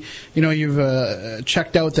many, you've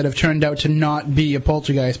checked out that have turned out to not be a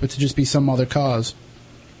poltergeist, but to just be some other cause.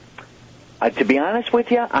 To be honest with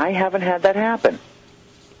you, I haven't had that happen.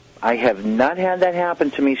 I have not had that happen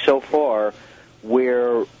to me so far,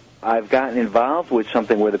 where I've gotten involved with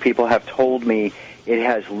something where the people have told me it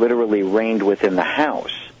has literally rained within the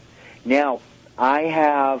house. Now, I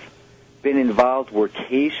have been involved with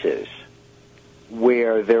cases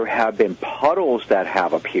where there have been puddles that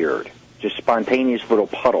have appeared, just spontaneous little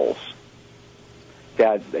puddles.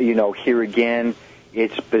 That, here again,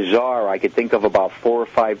 it's bizarre. I could think of about 4 or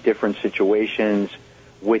 5 different situations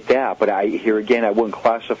with that, but here again, I wouldn't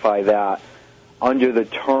classify that under the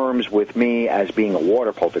terms with me as being a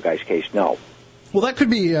water poltergeist case, no. Well, that could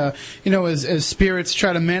be, as spirits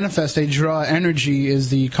try to manifest, they draw energy is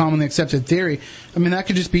the commonly accepted theory. I mean, that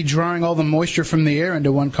could just be drawing all the moisture from the air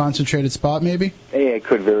into one concentrated spot, maybe? It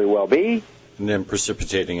could very well be. And then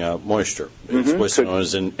precipitating out moisture. It's what's known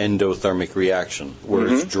as an endothermic reaction, where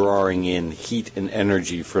it's drawing in heat and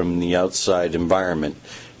energy from the outside environment,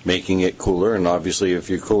 making it cooler. And obviously, if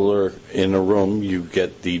you're cooler in a room, you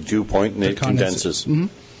get the dew point and it condenses.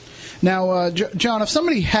 Now, John, if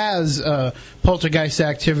somebody has poltergeist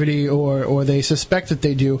activity or they suspect that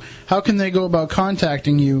they do, how can they go about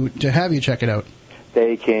contacting you to have you check it out?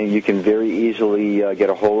 You can very easily get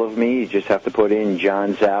a hold of me. You just have to put in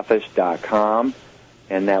johnzaffis.com,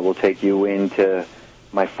 and that will take you into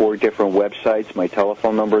my 4 different websites. My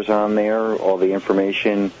telephone number's on there, all the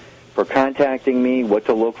information for contacting me, what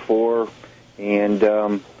to look for, and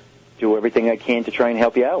do everything I can to try and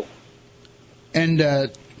help you out. And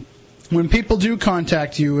when people do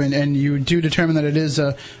contact you and you do determine that it is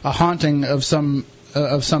a haunting of some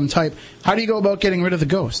type, how do you go about getting rid of the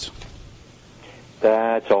ghost?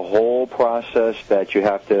 That's a whole process that you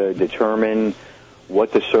have to determine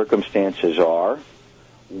what the circumstances are,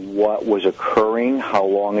 what was occurring, how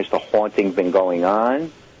long has the haunting been going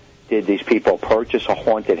on, did these people purchase a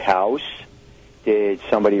haunted house, did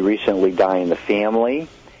somebody recently die in the family,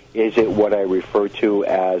 is it what I refer to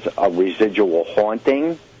as a residual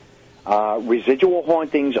haunting? Residual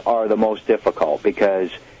hauntings are the most difficult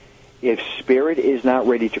because if spirit is not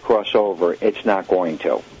ready to cross over, it's not going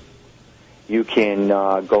to. You can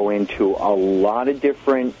go into a lot of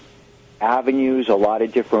different avenues, a lot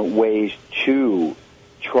of different ways to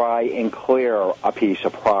try and clear a piece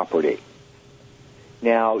of property.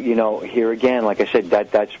 Now, here again, like I said,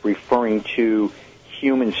 that's referring to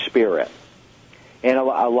human spirit. And a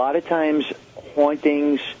lot of times,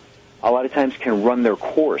 hauntings, can run their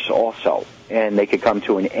course also, and they could come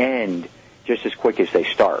to an end just as quick as they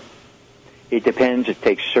start. It depends. It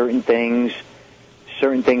takes certain things.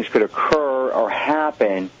 Certain things could occur or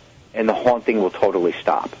happen, and the haunting will totally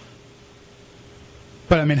stop.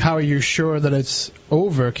 But, I mean, how are you sure that it's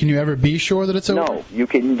over? Can you ever be sure that it's over?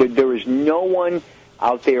 No. There is no one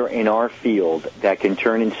out there in our field that can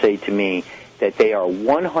turn and say to me that they are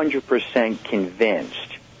 100%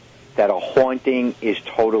 convinced that a haunting is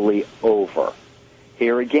totally over.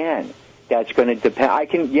 Here again, that's going to depend.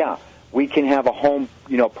 We can have a home,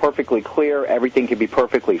 perfectly clear. Everything can be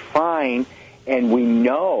perfectly fine. And we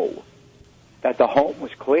know that the home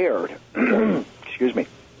was cleared. Excuse me.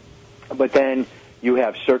 But then you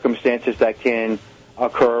have circumstances that can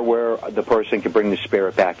occur where the person can bring the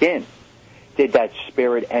spirit back in. Did that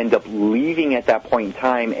spirit end up leaving at that point in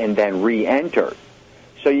time and then re-enter?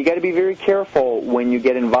 So you got to be very careful when you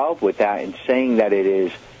get involved with that and saying that it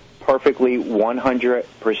is perfectly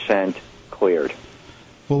 100% cleared.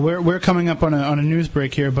 Well, we're coming up on a news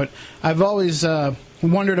break here, but I've always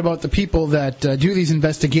wondered about the people that do these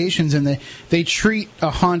investigations, and they treat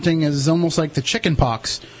a haunting as almost like the chicken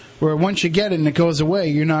pox, where once you get it and it goes away,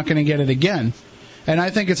 you're not going to get it again. And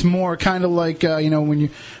I think it's more kind of like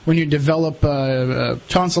when you develop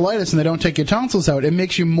tonsillitis and they don't take your tonsils out, it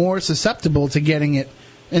makes you more susceptible to getting it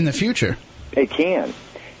in the future. It can,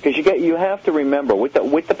 because you have to remember with the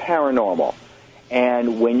paranormal,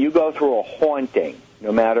 and when you go through a haunting,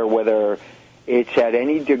 no matter whether it's at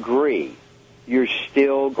any degree, you're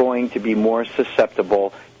still going to be more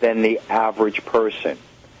susceptible than the average person.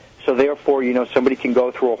 So therefore, somebody can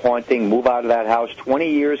go through a haunting, move out of that house,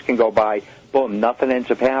 20 years can go by, boom, nothing ends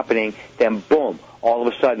up happening, then boom, all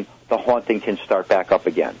of a sudden, the haunting can start back up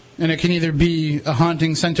again. And it can either be a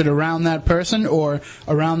haunting centered around that person or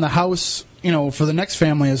around the house, for the next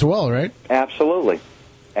family as well, right? Absolutely.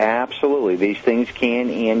 Absolutely. These things can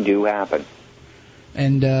and do happen.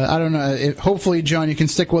 And I don't know. Hopefully, John, you can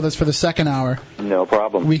stick with us for the second hour. No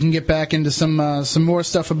problem. We can get back into some more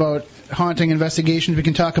stuff about haunting investigations. We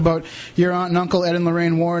can talk about your aunt and uncle, Ed and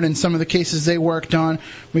Lorraine Warren, and some of the cases they worked on.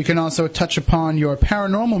 We can also touch upon your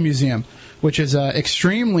paranormal museum, which is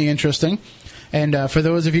extremely interesting. And for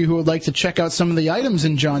those of you who would like to check out some of the items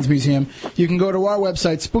in John's museum, you can go to our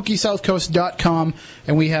website, SpookySouthCoast.com,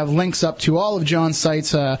 and we have links up to all of John's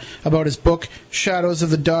sites about his book, Shadows of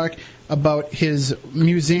the Dark, about his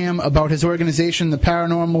museum, about his organization, the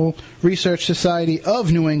Paranormal Research Society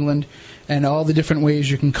of New England, and all the different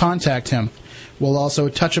ways you can contact him. We'll also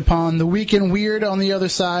touch upon the Week in Weird on the other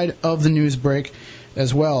side of the news break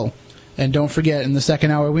as well. And don't forget, in the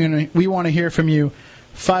second hour, we want to hear from you.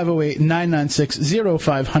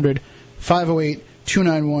 508-996-0500,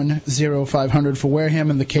 508-291-0500 for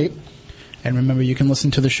Wareham and the Cape. And remember, you can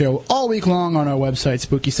listen to the show all week long on our website,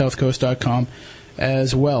 SpookySouthCoast.com,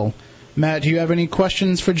 as well. Matt, do you have any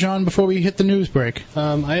questions for John before we hit the news break?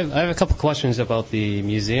 I have a couple questions about the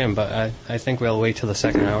museum, but I think we'll wait till the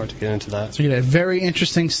second hour to get into that. So you had very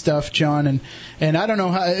interesting stuff, John, and I don't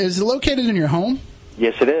know, is it located in your home?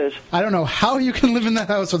 Yes, it is. I don't know how you can live in that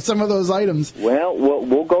house with some of those items. Well,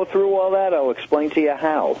 we'll go through all that. I'll explain to you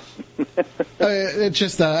how. It's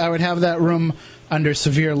just I would have that room under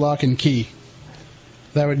severe lock and key.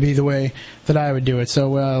 That would be the way that I would do it.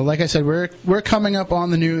 So, like I said, we're coming up on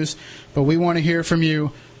the news, but we want to hear from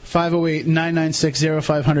you.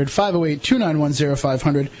 508-996-0500,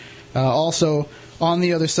 508-291-0500. Also, on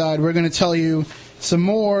the other side, we're going to tell you some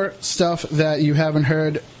more stuff that you haven't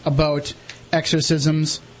heard about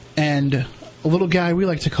exorcisms and a little guy we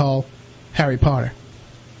like to call Harry Potter.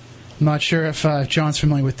 I'm not sure if John's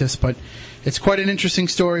familiar with this, but it's quite an interesting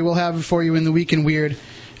story. We'll have it for you in the Week in Weird,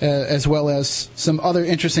 as well as some other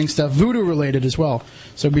interesting stuff, voodoo-related as well.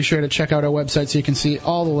 So be sure to check out our website so you can see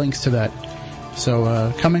all the links to that.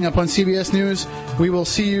 So coming up on CBS News, we will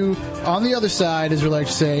see you on the other side, as we like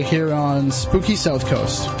to say, here on Spooky South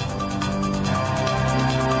Coast.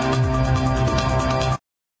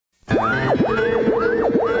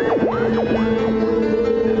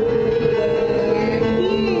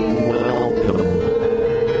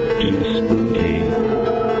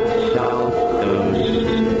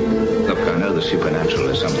 Supernatural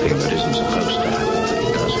is something that isn't supposed to happen, but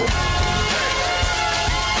it does.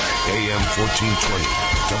 AM 1420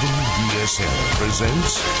 WBSM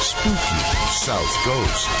presents Spooky South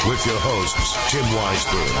Coast with your hosts Tim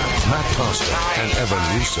Weisberg, Matt Costa, and Evan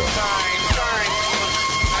Russo.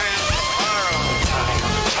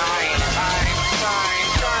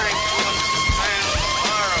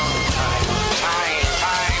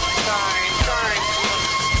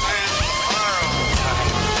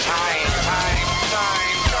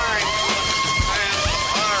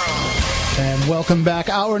 And welcome back.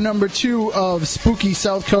 Hour number 2 of Spooky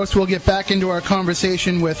South Coast. We'll get back into our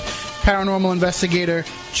conversation with paranormal investigator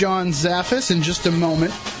John Zaffis in just a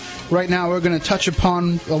moment. Right now, we're going to touch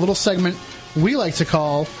upon a little segment we like to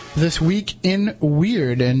call This Week in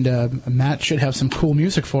Weird. And Matt should have some cool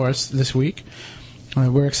music for us this week.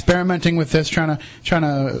 We're experimenting with this, trying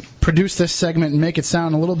to produce this segment and make it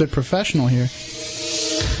sound a little bit professional here.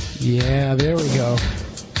 Yeah, there we go.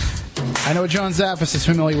 I know John Zaffis is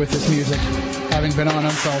familiar with this music, having been on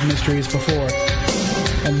Unsolved Mysteries before.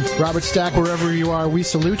 And Robert Stack, wherever you are, we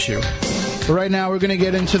salute you. But right now, we're going to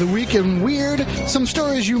get into the Week in Weird, some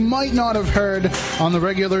stories you might not have heard on the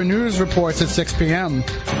regular news reports at 6 p.m.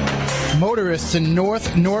 Motorists in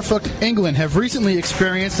North Norfolk, England have recently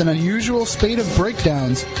experienced an unusual spate of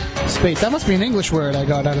breakdowns. Spate, that must be an English word I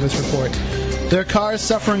got out of this report. Their cars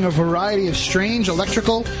suffering a variety of strange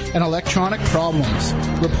electrical and electronic problems,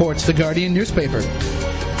 reports the Guardian newspaper.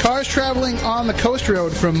 Cars traveling on the coast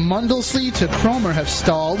road from Mundlesey to Cromer have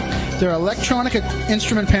stalled, their electronic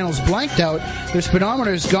instrument panels blanked out, their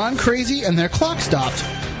speedometers gone crazy, and their clock stopped.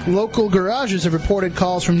 Local garages have reported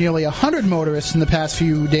calls from nearly 100 motorists in the past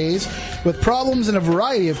few days with problems in a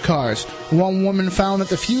variety of cars. One woman found that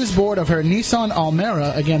the fuse board of her Nissan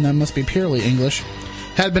Almera, again that must be purely English,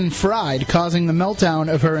 had been fried, causing the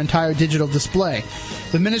meltdown of her entire digital display.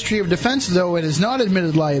 The Ministry of Defense, though it has not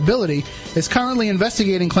admitted liability, is currently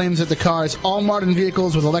investigating claims that the cars, all modern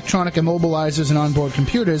vehicles with electronic immobilizers and onboard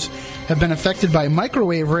computers, have been affected by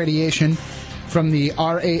microwave radiation from the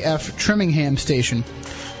RAF Trimmingham station.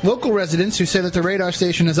 Local residents who say that the radar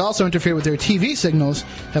station has also interfered with their TV signals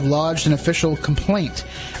have lodged an official complaint.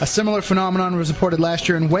 A similar phenomenon was reported last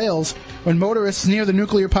year in Wales when motorists near the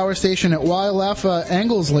nuclear power station at Wailaffa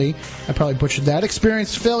Anglesey, I probably butchered that,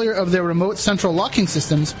 experienced failure of their remote central locking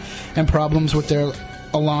systems and problems with their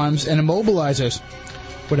alarms and immobilizers,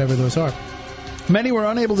 whatever those are. Many were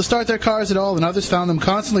unable to start their cars at all, and others found them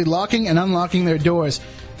constantly locking and unlocking their doors.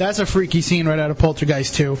 That's a freaky scene right out of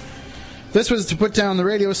Poltergeist 2. This was to put down the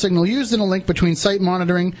radio signal used in a link between site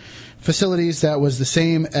monitoring facilities that was the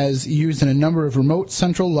same as used in a number of remote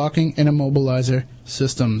central locking and immobilizer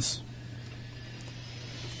systems.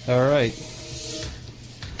 All right.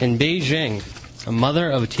 In Beijing, a mother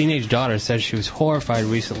of a teenage daughter said she was horrified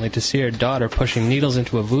recently to see her daughter pushing needles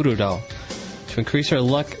into a voodoo doll to increase her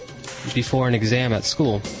luck before an exam at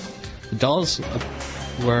school. The dolls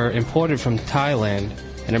were imported from Thailand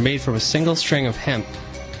and are made from a single string of hemp.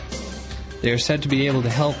 They are said to be able to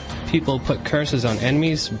help people put curses on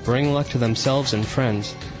enemies, bring luck to themselves and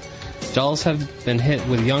friends. Dolls have been hit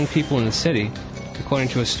with young people in the city, according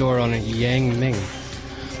to a store owner, Yang Ming.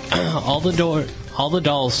 All the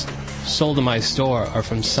dolls sold in my store are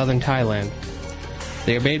from southern Thailand.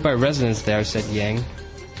 They are made by residents there, said Yang.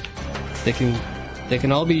 They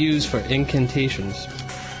can all be used for incantations.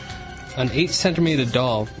 An 8-centimeter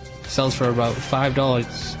doll sells for about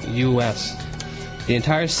 $5 US. The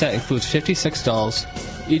entire set includes 56 dolls,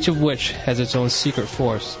 each of which has its own secret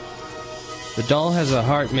force. The doll has a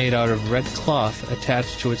heart made out of red cloth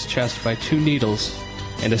attached to its chest by 2 needles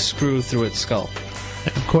and a screw through its skull.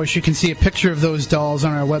 Of course, you can see a picture of those dolls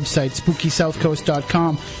on our website,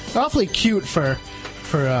 SpookySouthCoast.com. They're awfully cute for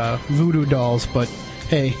voodoo dolls, but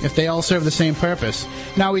hey, if they all serve the same purpose.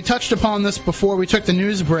 Now, we touched upon this before we took the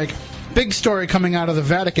news break. Big story coming out of the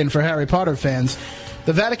Vatican for Harry Potter fans.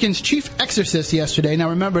 The Vatican's chief exorcist yesterday. Now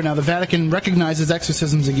remember, the Vatican recognizes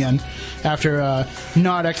exorcisms again after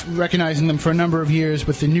not recognizing them for a number of years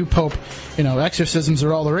with the new pope. Exorcisms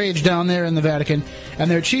are all the rage down there in the Vatican. And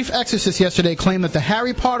their chief exorcist yesterday claimed that the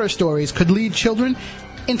Harry Potter stories could lead children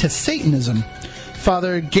into Satanism.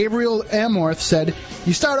 Father Gabriel Amorth said,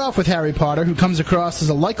 "You start off with Harry Potter, who comes across as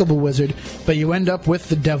a likable wizard, but you end up with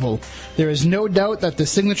the devil. There is no doubt that the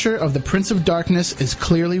signature of the Prince of Darkness is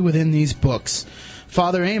clearly within these books."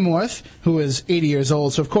 Father Amorth, who is 80 years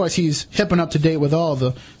old, so of course he's hip and up to date with all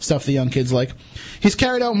the stuff the young kids like. He's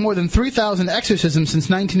carried out more than 3,000 exorcisms since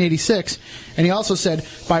 1986, and he also said,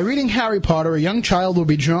 "By reading Harry Potter, a young child will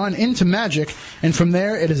be drawn into magic, and from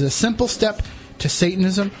there it is a simple step to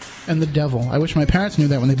Satanism and the devil." I wish my parents knew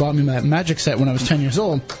that when they bought me that magic set when I was 10 years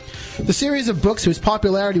old. The series of books whose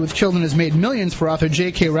popularity with children has made millions for author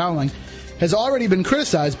J.K. Rowling has already been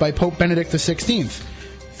criticized by Pope Benedict XVI.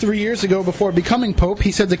 3 years ago, before becoming Pope,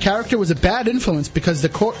 he said the character was a bad influence because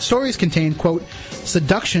the stories contain, quote,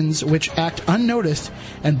 "seductions which act unnoticed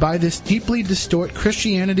and by this deeply distort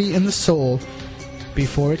Christianity in the soul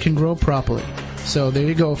before it can grow properly." So there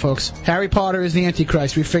you go, folks. Harry Potter is the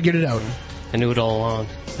Antichrist. We figured it out. I knew it all along.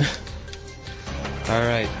 All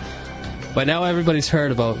right. By now everybody's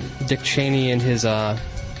heard about Dick Cheney and his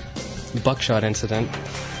buckshot incident.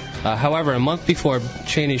 However, a month before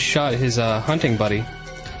Cheney shot his hunting buddy,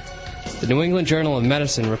 the New England Journal of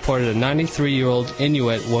Medicine reported a 93-year-old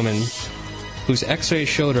Inuit woman whose x-rays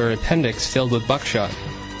showed her appendix filled with buckshot.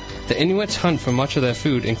 The Inuits hunt for much of their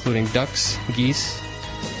food, including ducks and geese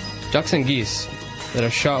that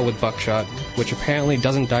are shot with buckshot, which apparently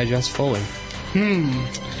doesn't digest fully.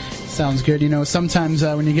 Sounds good. Sometimes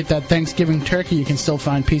when you get that Thanksgiving turkey, you can still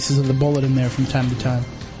find pieces of the bullet in there from time to time.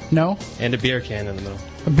 No? And a beer can in the middle.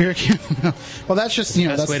 A beer can? Well, that's just,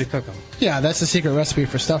 Best way to cook them. Yeah, that's the secret recipe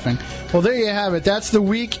for stuffing. Well, there you have it. That's the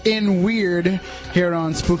Week in Weird here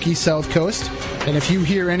on Spooky South Coast. And if you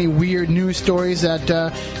hear any weird news stories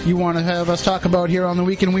that you want to have us talk about here on the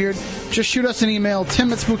Week in Weird, just shoot us an email,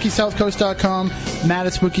 tim@SpookySouthCoast.com,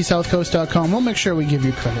 Matt@SpookySouthCoast.com. We'll make sure we give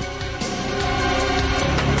you credit.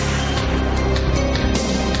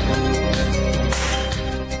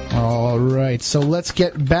 All right, so let's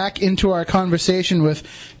get back into our conversation with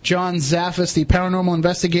John Zaffis, the paranormal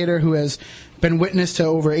investigator who has been witness to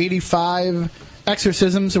over 85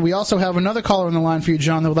 exorcisms. And we also have another caller on the line for you,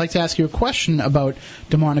 John, that would like to ask you a question about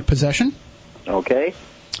demonic possession. Okay.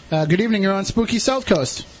 Good evening. You're on Spooky South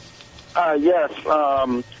Coast. Yes.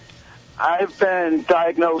 I've been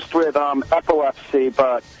diagnosed with epilepsy,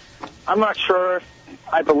 but I'm not sure if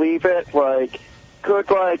I believe it. Could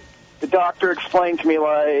the doctor explained to me,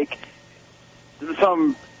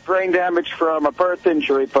 some brain damage from a birth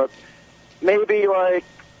injury, but maybe,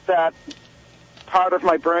 that part of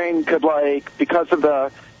my brain could, because of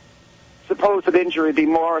the supposed injury, be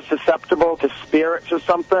more susceptible to spirits or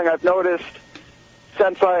something. I've noticed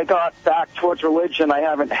since I got back towards religion, I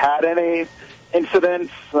haven't had any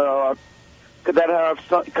incidents. Could that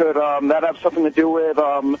have something to do with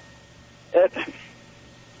it?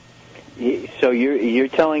 So you're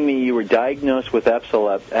telling me you were diagnosed with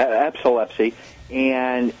epilepsy,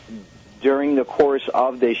 and during the course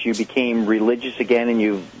of this, you became religious again, and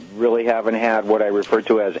you really haven't had what I refer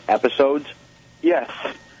to as episodes? Yes.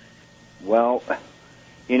 Well,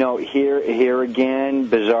 here again,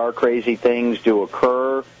 bizarre, crazy things do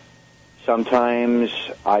occur. Sometimes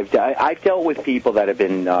I've dealt with people that have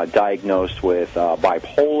been diagnosed with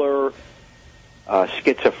bipolar,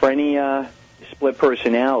 schizophrenia, split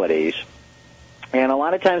personalities. And a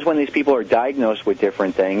lot of times when these people are diagnosed with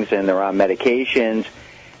different things and they're on medications,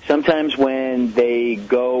 sometimes when they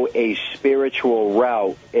go a spiritual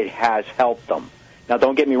route, it has helped them. Now,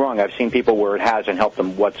 don't get me wrong. I've seen people where it hasn't helped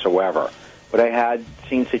them whatsoever. But I had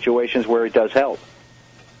seen situations where it does help.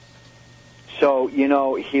 So,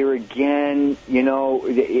 here again,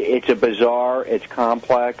 it's a bizarre, it's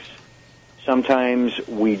complex. Sometimes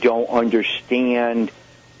we don't understand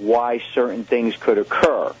why certain things could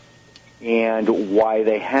occur and why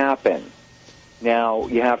they happen. Now,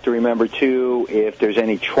 you have to remember, too, if there's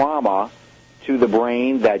any trauma to the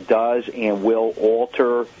brain that does and will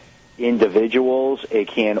alter individuals. It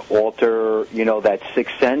can alter, that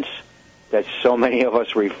sixth sense that so many of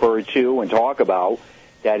us refer to and talk about,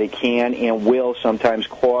 that it can and will sometimes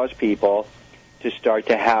cause people to start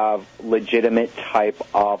to have legitimate type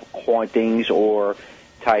of hauntings or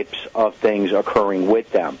types of things occurring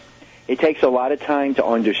with them. It takes a lot of time to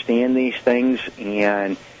understand these things,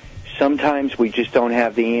 and sometimes we just don't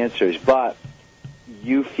have the answers. But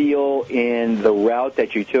you feel in the route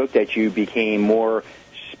that you took that you became more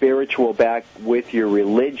spiritual back with your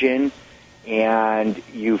religion, and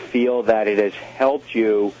you feel that it has helped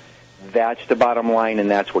you. That's the bottom line, and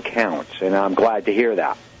that's what counts. And I'm glad to hear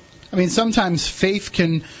that. I mean, sometimes faith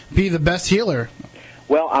can be the best healer.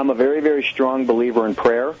 Well, I'm a very, very strong believer in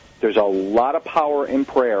prayer. There's a lot of power in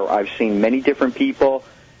prayer. I've seen many different people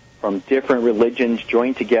from different religions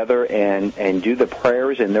join together and do the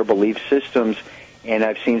prayers in their belief systems, and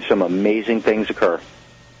I've seen some amazing things occur.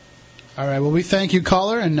 All right. Well, we thank you,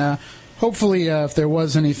 caller, and hopefully if there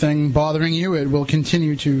was anything bothering you, it will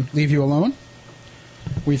continue to leave you alone.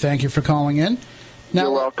 We thank you for calling in. Now,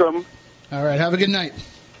 you're welcome. All right. Have a good night.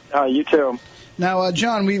 You too. Now,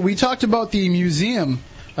 John, we talked about the museum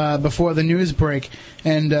before the news break,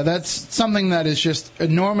 and that's something that is just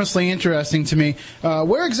enormously interesting to me.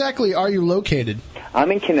 Where exactly are you located?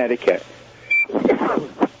 I'm in Connecticut.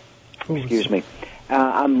 Excuse me.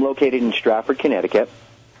 I'm located in Stratford, Connecticut,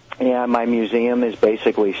 and my museum is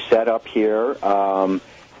basically set up here.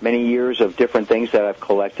 Many years of different things that I've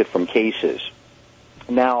collected from cases.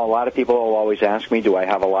 Now, a lot of people will always ask me, do I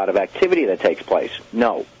have a lot of activity that takes place?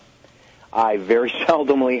 No. I very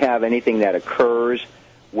seldomly have anything that occurs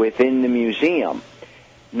within the museum.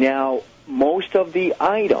 Now, most of the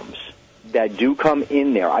items that do come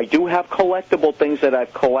in there, I do have collectible things that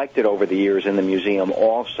I've collected over the years in the museum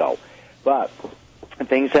also, but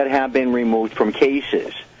things that have been removed from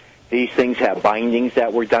cases. These things have bindings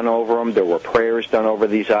that were done over them. There were prayers done over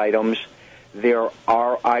these items. There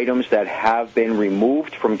are items that have been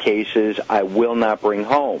removed from cases I will not bring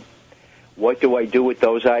home. What do I do with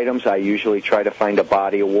those items? I usually try to find a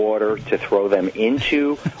body of water to throw them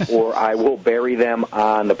into, or I will bury them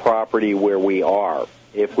on the property where we are,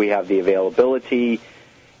 if we have the availability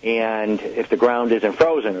and if the ground isn't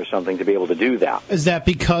frozen or something to be able to do that. Is that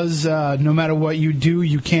because no matter what you do,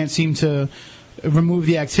 you can't seem to remove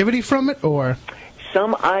the activity from it, or?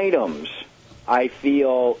 Some items, I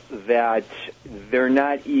feel that they're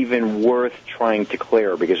not even worth trying to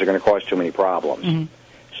clear because they're going to cause too many problems. Mm-hmm.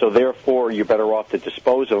 So therefore, you're better off to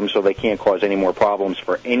dispose of them so they can't cause any more problems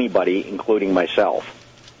for anybody, including myself.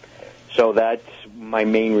 So that's my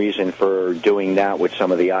main reason for doing that with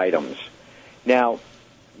some of the items. Now,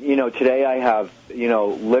 today I have,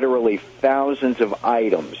 literally thousands of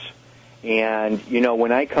items. And,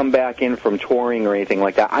 when I come back in from touring or anything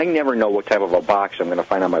like that, I never know what type of a box I'm going to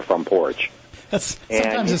find on my front porch. That's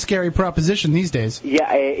sometimes a scary proposition these days.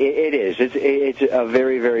 Yeah, it is. It's a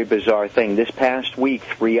very, very bizarre thing. This past week,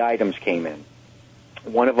 3 items came in.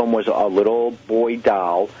 One of them was a little boy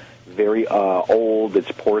doll, very old. It's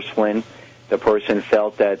porcelain. The person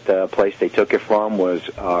felt that the place they took it from was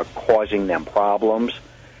causing them problems.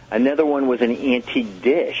 Another one was an antique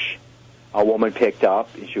dish a woman picked up.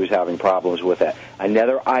 She was having problems with it.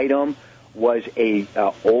 Another item was a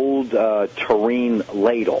old tureen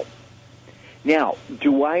ladle. Now,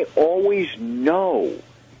 do I always know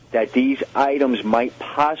that these items might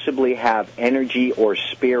possibly have energy or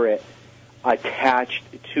spirit attached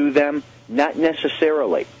to them? Not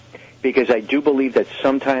necessarily, because I do believe that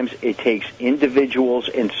sometimes it takes individuals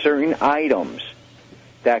and certain items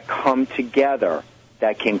that come together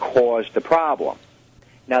that can cause the problem.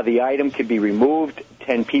 Now, the item can be removed,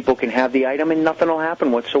 10 people can have the item, and nothing will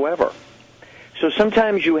happen whatsoever. So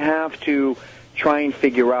sometimes you have to try and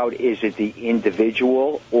figure out, is it the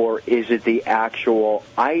individual or is it the actual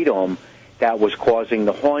item that was causing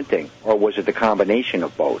the haunting, or was it the combination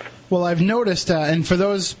of both? Well, I've noticed, and for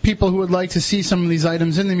those people who would like to see some of these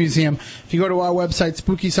items in the museum, if you go to our website,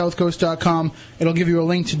 SpookySouthCoast.com, it'll give you a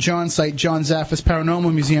link to John's site,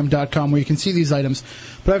 JohnZaffisParanormalMuseum.com, where you can see these items.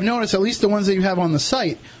 But I've noticed, at least the ones that you have on the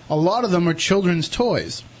site, a lot of them are children's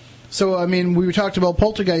toys. So, I mean, we talked about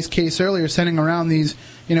Poltergeist case earlier, sending around these,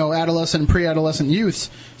 adolescent and pre-adolescent youths.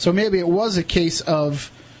 So maybe it was a case of,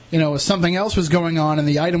 something else was going on and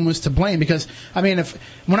the item was to blame. Because, I mean,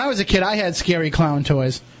 when I was a kid, I had scary clown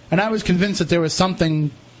toys, and I was convinced that there was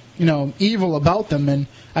something, evil about them, and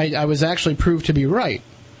I was actually proved to be right.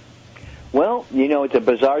 Well, it's a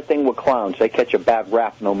bizarre thing with clowns. They catch a bad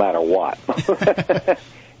rap no matter what.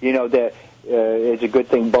 It's a good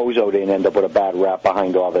thing Bozo didn't end up with a bad rap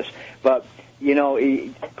behind all this. But,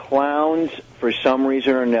 clowns, for some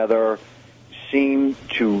reason or another, seem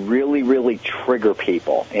to really, really trigger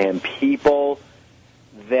people. And people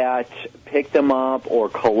that pick them up or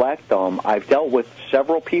collect them, I've dealt with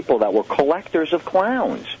several people that were collectors of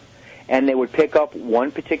clowns. And they would pick up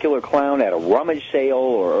one particular clown at a rummage sale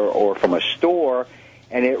or from a store,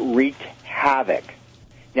 and it wreaked havoc.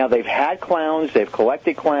 Now, they've had clowns, they've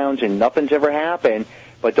collected clowns, and nothing's ever happened,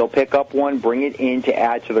 but they'll pick up one, bring it in to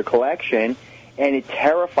add to their collection, and it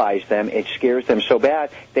terrifies them, it scares them so bad,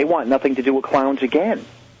 they want nothing to do with clowns again.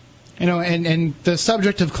 You know, and the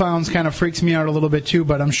subject of clowns kind of freaks me out a little bit too,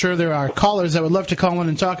 but I'm sure there are callers that would love to call in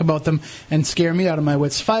and talk about them and scare me out of my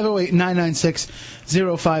wits. 508-996-0500,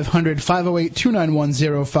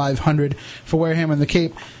 508-291-0500 for Wareham and the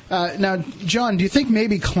Cape. Now, John, do you think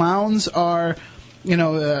maybe clowns are, you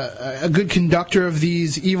know, a good conductor of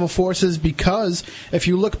these evil forces? Because if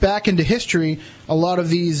you look back into history, a lot of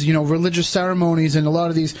these, you know, religious ceremonies and a lot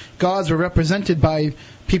of these gods were represented by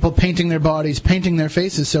people painting their bodies, painting their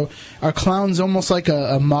faces. So are clowns almost like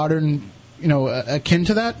a modern, you know, akin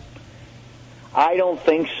to that? I don't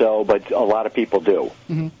think so, but a lot of people do.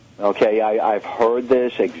 Mm-hmm. Okay, I've heard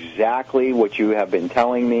this, exactly what you have been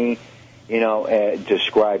telling me, you know,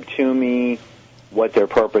 described to me what their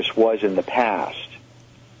purpose was in the past.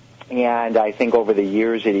 And I think over the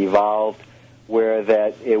years it evolved where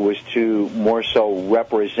that it was to more so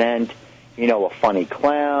represent, you know, a funny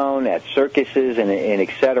clown at circuses and et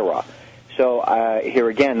cetera. So here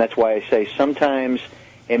again, that's why I say sometimes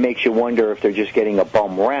it makes you wonder if they're just getting a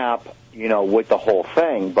bum rap, you know, with the whole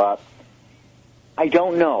thing. But I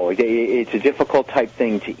don't know. It's a difficult type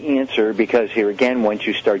thing to answer because here again, once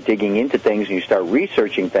you start digging into things and you start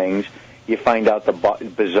researching things, you find out the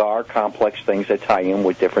bizarre, complex things that tie in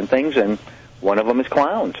with different things, and one of them is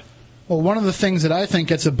clowns. Well, one of the things that I think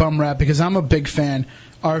gets a bum rap, because I'm a big fan,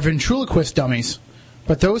 are ventriloquist dummies.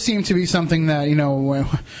 But those seem to be something that, you know,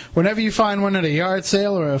 whenever you find one at a yard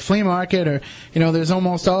sale or a flea market, or, you know, there's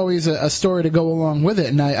almost always a story to go along with it.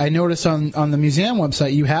 And I noticed on the museum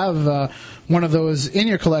website you have one of those in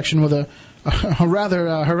your collection with a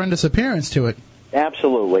rather horrendous appearance to it.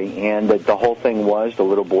 Absolutely, and the whole thing was the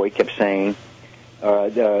little boy kept saying,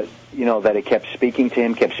 you know, that it kept speaking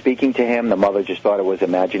to him. The mother just thought it was an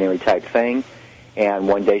imaginary type thing, and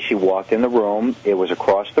one day she walked in the room. It was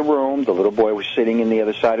across the room. The little boy was sitting in the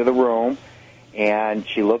other side of the room, and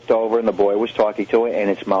she looked over, and the boy was talking to it, and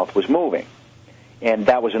its mouth was moving, and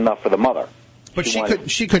that was enough for the mother. But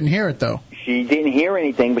she couldn't hear it, though. She didn't hear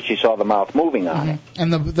anything, but she saw the mouth moving on it.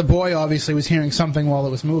 And the boy obviously was hearing something while it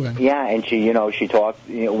was moving. Yeah, and she talked,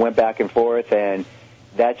 went back and forth, and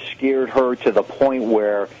that scared her to the point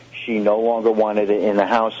where she no longer wanted it in the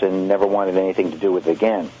house and never wanted anything to do with it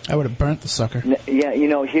again. I would have burnt the sucker.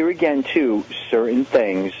 Yeah, here again, too, certain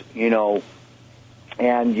things, and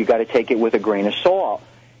you got to take it with a grain of salt,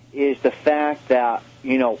 is the fact that,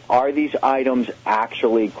 are these items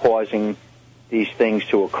actually causing these things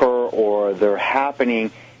to occur, or they're happening?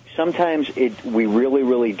 Sometimes we really,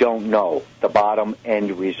 really don't know the bottom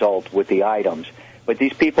end result with the items. But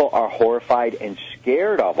these people are horrified and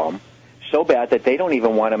scared of them so bad that they don't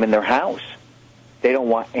even want them in their house. They don't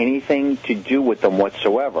want anything to do with them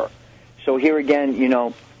whatsoever. So here again,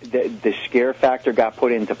 the scare factor got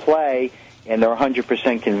put into play, and they're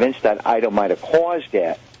 100% convinced that item might have caused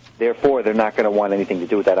it. Therefore, they're not going to want anything to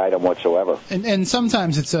do with that item whatsoever. And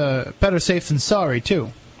sometimes it's better safe than sorry,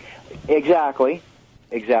 too. Exactly.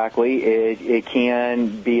 It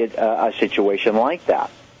can be a situation like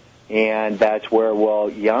that. And that's where, a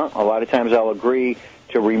lot of times I'll agree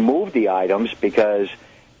to remove the items because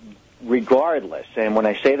regardless, and when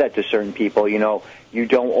I say that to certain people, you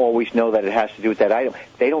don't always know that it has to do with that item.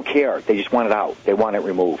 They don't care. They just want it out. They want it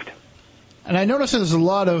removed. And I notice there's a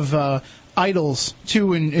lot of idols,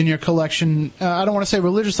 too, in your collection. I don't want to say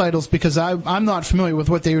religious idols because I'm not familiar with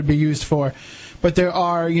what they would be used for. But there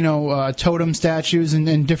are, totem statues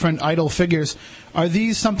and different idol figures. Are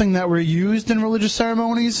these something that were used in religious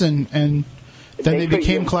ceremonies and then they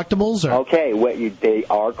became collectibles? Or? Okay, they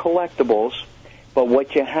are collectibles. But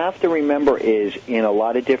what you have to remember is in a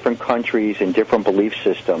lot of different countries and different belief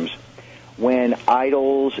systems, when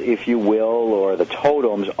idols, if you will, or the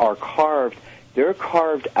totems are carved, they're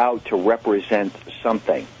carved out to represent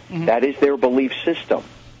something. Mm-hmm. That is their belief system,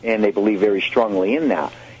 and they believe very strongly in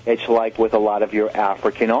that. It's like with a lot of your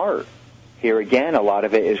African art. Here again, a lot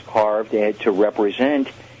of it is carved to represent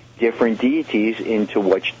different deities into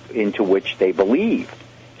which they believe.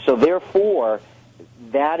 So therefore,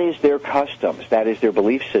 that is their customs. That is their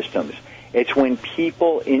belief systems. It's when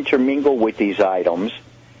people intermingle with these items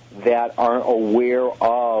that aren't aware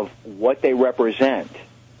of what they represent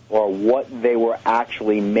or what they were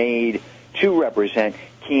actually made to represent.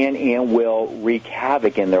 can and will wreak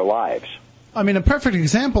havoc in their lives. I mean, a perfect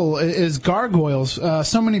example is gargoyles.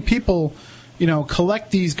 So many people,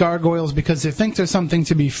 collect these gargoyles because they think there's something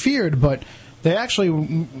to be feared, but they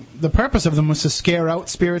actually, the purpose of them was to scare out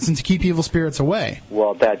spirits and to keep evil spirits away.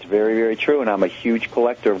 Well, that's very, very true, and I'm a huge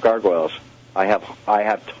collector of gargoyles. I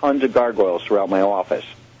have tons of gargoyles throughout my office,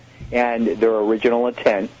 and their original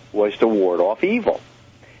intent was to ward off evil.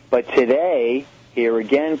 But today, here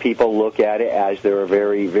again, people look at it as they're a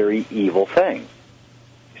very, very evil thing.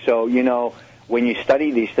 So, when you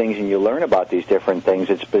study these things and you learn about these different things,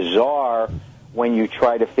 it's bizarre when you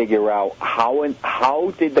try to figure out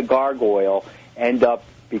how did the gargoyle end up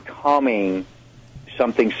becoming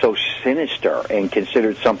something so sinister and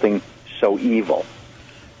considered something so evil.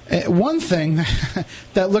 One thing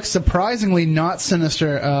that looks surprisingly not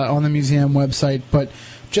sinister on the museum website, but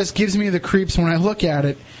just gives me the creeps when I look at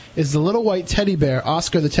it, is the little white teddy bear,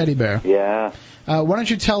 Oscar the teddy bear. Yeah. Why don't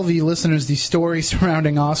you tell the listeners the story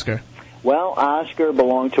surrounding Oscar? Well, Oscar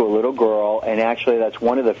belonged to a little girl, and actually that's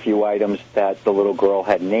one of the few items that the little girl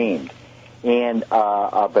had named. And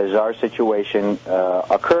a bizarre situation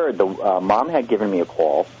occurred. The mom had given me a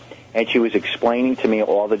call, and she was explaining to me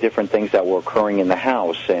all the different things that were occurring in the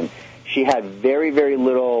house. And she had very, very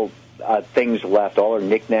little things left. All her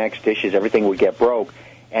knickknacks, dishes, everything would get broke.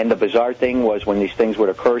 And the bizarre thing was when these things would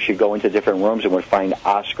occur, she'd go into different rooms and would find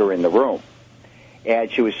Oscar in the room.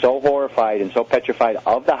 And she was so horrified and so petrified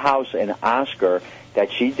of the house and Oscar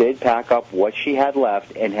that she did pack up what she had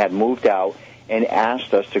left and had moved out and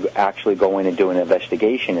asked us to actually go in and do an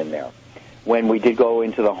investigation in there. When we did go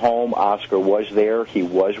into the home, Oscar was there. He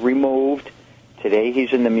was removed. Today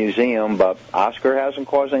he's in the museum, but Oscar hasn't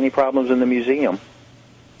caused any problems in the museum.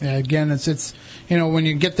 Yeah, again, it's when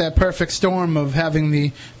you get that perfect storm of having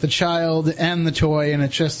the child and the toy, and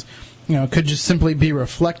it just could just simply be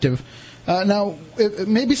reflective. Now,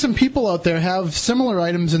 maybe some people out there have similar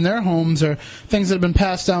items in their homes or things that have been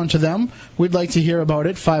passed down to them. We'd like to hear about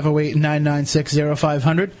it.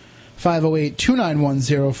 508-996-0500,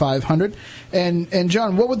 508-291-0500. And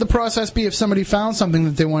John, what would the process be if somebody found something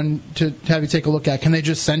that they wanted to have you take a look at? Can they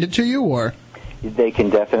just send it to you, or? They can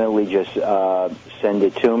definitely just send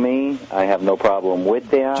it to me. I have no problem with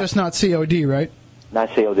that. Just not COD, right? Not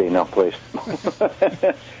COD, no, please.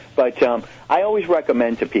 But I always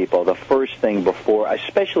recommend to people the first thing before,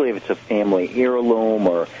 especially if it's a family heirloom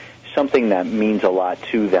or something that means a lot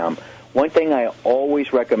to them, one thing I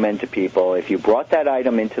always recommend to people, if you brought that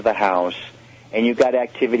item into the house and you got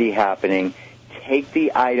activity happening, take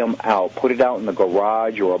the item out, put it out in the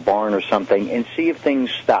garage or a barn or something, and see if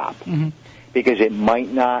things stop. Mm-hmm. Because it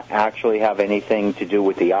might not actually have anything to do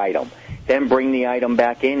with the item. Then bring the item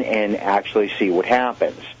back in and actually see what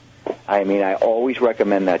happens. I mean, I always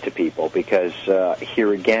recommend that to people because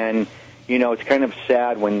here again, it's kind of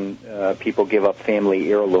sad when people give up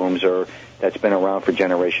family heirlooms or that's been around for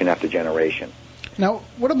generation after generation. Now,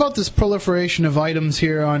 what about this proliferation of items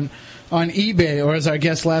here on eBay, or as our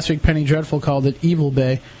guest last week, Penny Dreadful, called it, Evil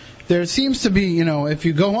Bay? There seems to be, if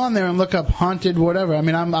you go on there and look up haunted whatever, I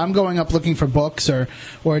mean, I'm going up looking for books or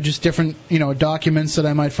just different, documents that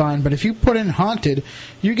I might find. But if you put in haunted,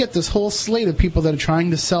 you get this whole slate of people that are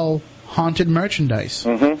trying to sell haunted merchandise.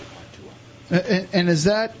 Mm-hmm. And is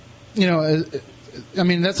that, I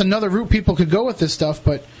mean, that's another route people could go with this stuff,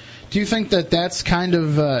 but do you think that that's kind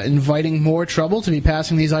of inviting more trouble to be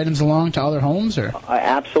passing these items along to other homes? Or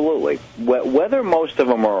absolutely. Whether most of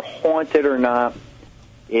them are haunted or not,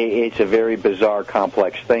 it's a very bizarre,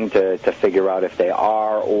 complex thing to figure out if they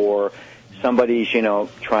are, or somebody's,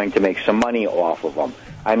 trying to make some money off of them.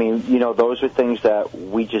 I mean, those are things that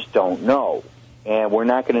we just don't know. And we're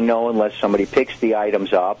not going to know unless somebody picks the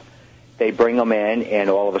items up, they bring them in, and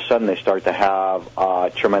all of a sudden they start to have a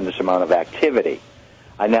tremendous amount of activity.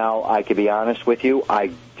 Now, I can be honest with you,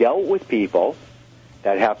 I've dealt with people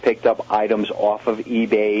that have picked up items off of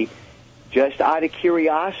eBay just out of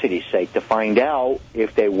curiosity's sake to find out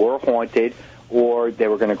if they were haunted or they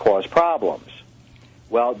were going to cause problems.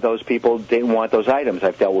 Well, those people didn't want those items.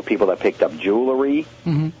 I've dealt with people that picked up jewelry,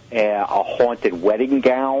 mm-hmm. A haunted wedding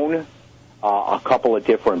gown, a couple of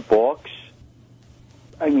different books.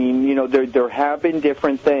 I mean, there have been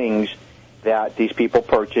different things that these people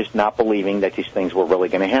purchased not believing that these things were really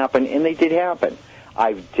going to happen, and they did happen.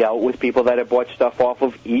 I've dealt with people that have bought stuff off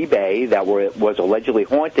of eBay that was allegedly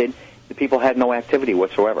haunted. The people had no activity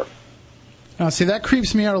whatsoever. See, that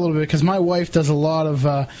creeps me out a little bit because my wife does a lot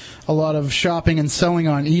of shopping and selling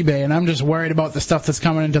on eBay, and I'm just worried about the stuff that's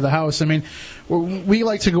coming into the house. I mean, we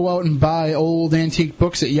like to go out and buy old antique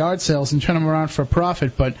books at yard sales and turn them around for a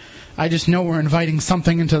profit, but I just know we're inviting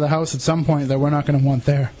something into the house at some point that we're not going to want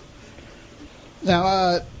there.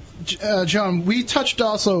 Now, John, we touched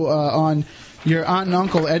also on your aunt and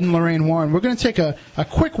uncle, Ed and Lorraine Warren. We're going to take a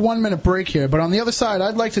quick 1-minute break here, but on the other side,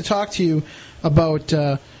 I'd like to talk to you about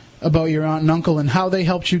your aunt and uncle and how they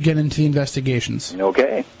helped you get into the investigations.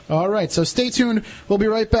 Okay. All right, so stay tuned. We'll be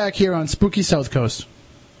right back here on Spooky South Coast.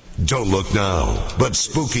 Don't look now, but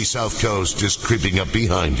Spooky South Coast is creeping up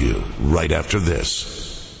behind you right after this.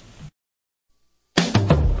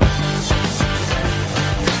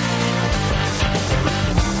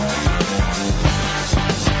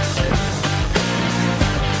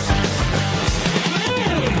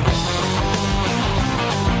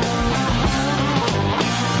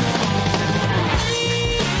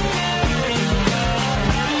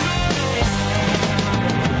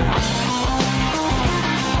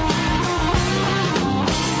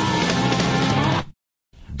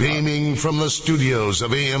 Beaming from the studios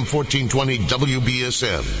of AM 1420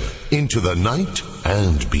 WBSM into the night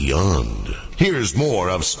and beyond. Here's more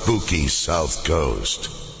of Spooky South Coast.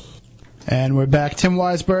 And we're back. Tim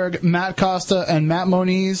Weisberg, Matt Costa, and Matt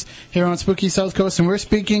Moniz here on Spooky South Coast, and we're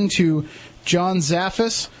speaking to John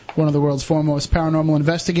Zaffis, one of the world's foremost paranormal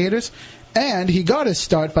investigators, and he got his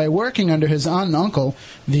start by working under his aunt and uncle,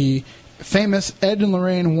 the famous Ed and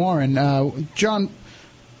Lorraine Warren. John,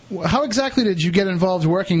 how exactly did you get involved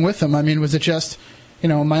working with them? I mean, was it just, my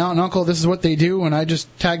aunt and uncle, this is what they do, and I just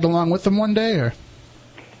tagged along with them one day, or?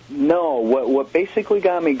 No, what basically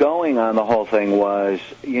got me going on the whole thing was,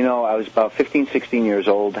 I was about 15, 16 years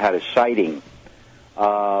old, had a sighting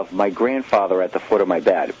of my grandfather at the foot of my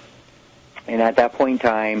bed. And at that point in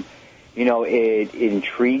time, it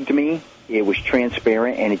intrigued me. It was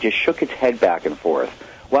transparent, and it just shook its head back and forth.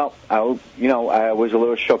 Well, I was a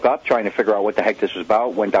little shook up trying to figure out what the heck this was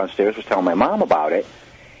about. Went downstairs, was telling my mom about it.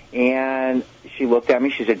 And she looked at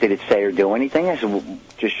me. She said, did it say or do anything? I said, well,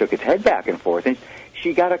 just shook its head back and forth. And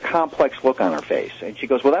she got a complex look on her face. And she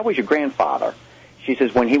goes, well, that was your grandfather. She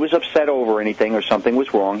says, when he was upset over anything or something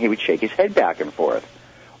was wrong, he would shake his head back and forth.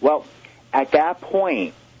 Well, at that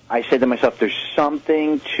point, I said to myself, there's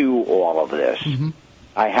something to all of this. Mm-hmm.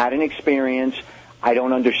 I had an experience. I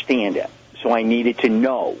don't understand it. So I needed to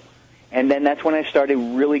know. And then that's when I started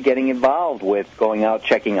really getting involved with going out,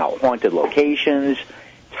 checking out haunted locations,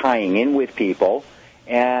 tying in with people,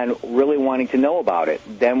 and really wanting to know about it.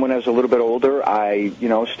 Then when I was a little bit older, I,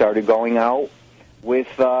 started going out with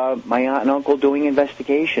my aunt and uncle doing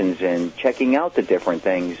investigations and checking out the different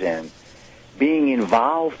things and being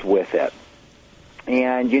involved with it.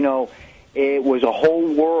 And, it was a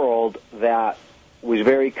whole world that was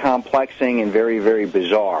very complexing and very, very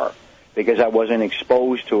bizarre, because I wasn't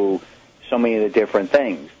exposed to so many of the different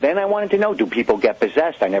things. Then I wanted to know, do people get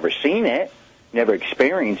possessed? I never seen it, never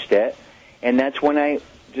experienced it, and that's when I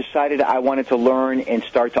decided I wanted to learn and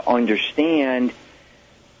start to understand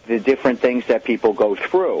the different things that people go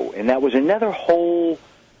through. And that was another whole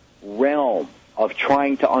realm of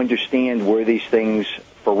trying to understand were these things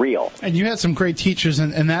for real. And you had some great teachers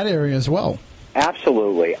in that area as well.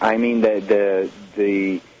 Absolutely. I mean,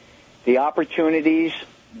 the opportunities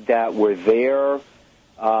that were there,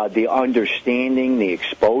 the understanding, the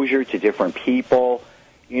exposure to different people,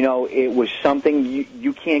 it was something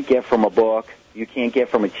you can't get from a book, you can't get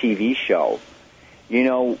from a TV show.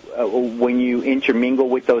 When you intermingle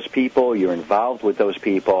with those people, you're involved with those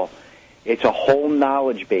people, it's a whole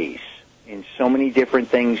knowledge base in so many different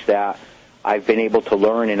things that I've been able to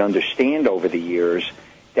learn and understand over the years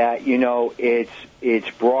that, it's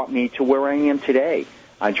brought me to where I am today.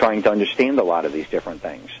 I'm trying to understand a lot of these different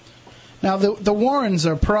things. Now, the Warrens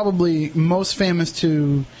are probably most famous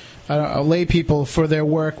to lay people for their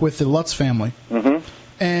work with the Lutz family. Mm-hmm.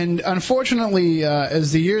 And unfortunately,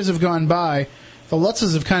 as the years have gone by, the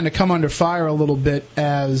Lutzes have kind of come under fire a little bit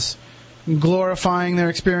as glorifying their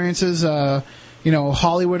experiences,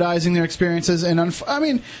 Hollywoodizing their experiences. And I've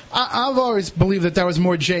always believed that was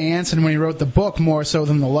more Jay Anson when he wrote the book, more so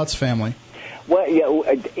than the Lutz family. Well, yeah,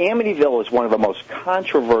 Amityville is one of the most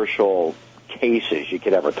controversial cases you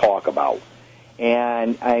could ever talk about.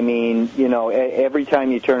 And, every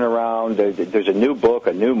time you turn around, there's a new book,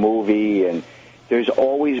 a new movie, and there's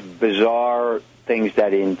always bizarre things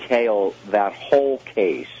that entail that whole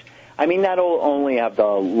case. Not only have the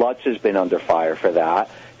Lutzes been under fire for that,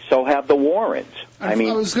 so have the Warrens. I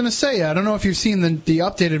was going to say, I don't know if you've seen the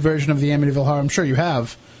updated version of the Amityville Horror. I'm sure you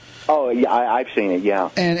have. Oh, yeah, I've seen it, yeah.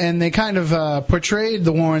 And they kind of portrayed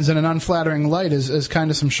the Warrens in an unflattering light as kind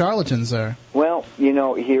of some charlatans there. Well,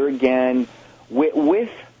 here again,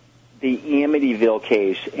 with the Amityville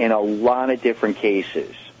case and a lot of different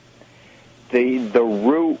cases, the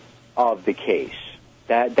root of the case,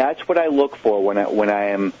 that's what I look for when I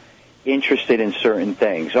am interested in certain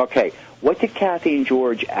things. Okay, what did Kathy and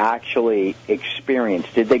George actually experience?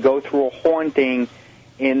 Did they go through a haunting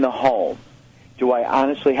in the home? Do I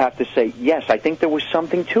honestly have to say, yes, I think there was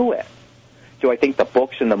something to it? Do I think the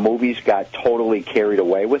books and the movies got totally carried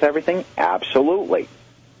away with everything? Absolutely.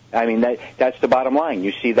 I mean, that's the bottom line.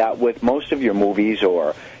 You see that with most of your movies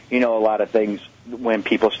or, a lot of things when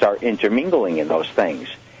people start intermingling in those things.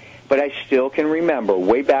 But I still can remember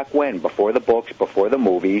way back when, before the books, before the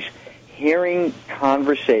movies, hearing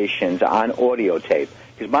conversations on audio tape.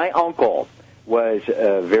 Because my uncle was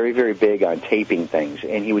very, very big on taping things,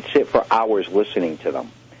 and he would sit for hours listening to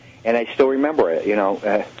them. And I still remember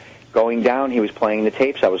it, going down, he was playing the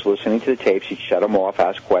tapes. I was listening to the tapes. He'd shut them off,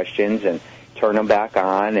 ask questions, and turn them back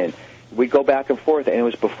on. And we'd go back and forth. And it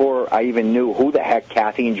was before I even knew who the heck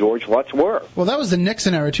Kathy and George Lutz were. Well, that was the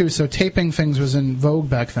Nixon era, too, so taping things was in vogue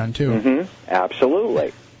back then, too. Mm-hmm.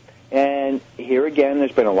 Absolutely. And here again,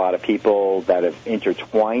 there's been a lot of people that have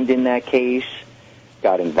intertwined in that case,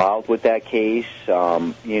 got involved with that case.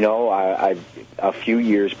 I a few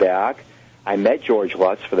years back, I met George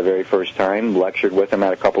Lutz for the very first time, lectured with him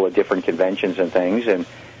at a couple of different conventions and things, and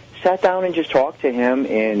sat down and just talked to him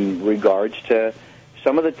in regards to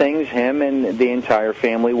some of the things him and the entire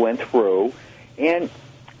family went through. And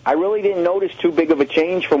I really didn't notice too big of a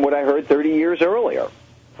change from what I heard 30 years earlier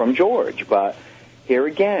from George. But here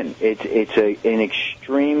again, it's an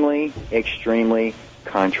extremely, extremely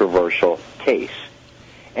controversial case.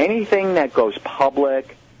 Anything that goes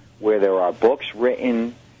public, where there are books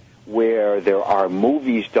written, where there are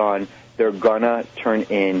movies done, they're going to turn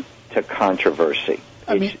into controversy.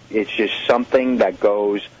 It's just something that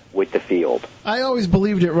goes with the field. I always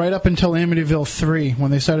believed it right up until Amityville 3,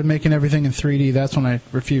 when they started making everything in 3D. That's when I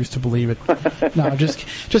refused to believe it. No, just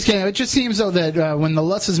kidding. It just seems, though, that when the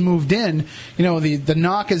Lutzes moved in, the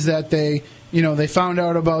knock is that they found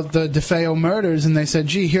out about the DeFeo murders, and they said,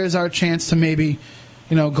 gee, here's our chance to maybe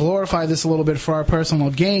glorify this a little bit for our personal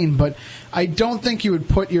gain. But I don't think you would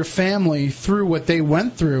put your family through what they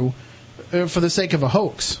went through for the sake of a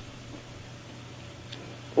hoax.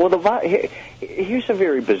 Well, here's a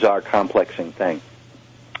very bizarre, complexing thing.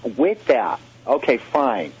 With that, okay,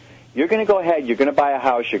 fine. You're going to go ahead, you're going to buy a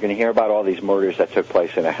house, you're going to hear about all these murders that took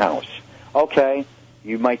place in a house. Okay,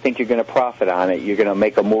 you might think you're going to profit on it, you're going to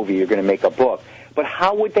make a movie, you're going to make a book. But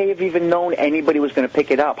how would they have even known anybody was going to pick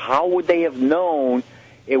it up? How would they have known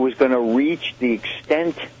it was going to reach the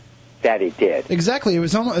extent that it did? Exactly. It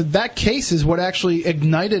was that case is what actually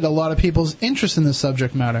ignited a lot of people's interest in the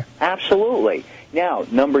subject matter. Absolutely. Now,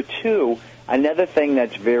 number two, another thing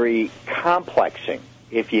that's very complexing,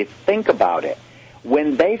 if you think about it,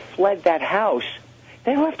 when they fled that house,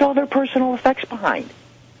 they left all their personal effects behind.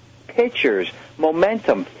 Pictures,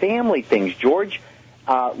 momentum, family things. George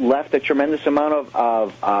left a tremendous amount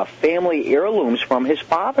of family heirlooms from his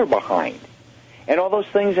father behind. And all those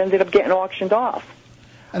things ended up getting auctioned off.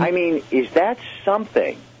 I mean, is that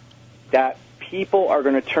something that people are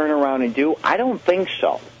going to turn around and do? I don't think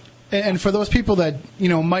so. And for those people that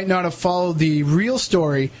might not have followed the real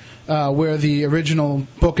story, where the original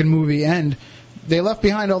book and movie end, they left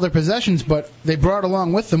behind all their possessions, but they brought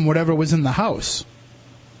along with them whatever was in the house.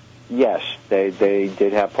 Yes, they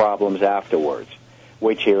did have problems afterwards,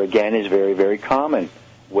 which here again is very, very common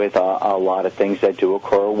with a lot of things that do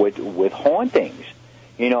occur with hauntings.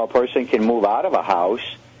 A person can move out of a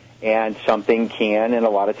house, and something can, and a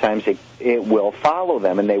lot of times it will follow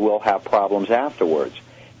them, and they will have problems afterwards.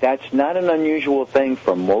 That's not an unusual thing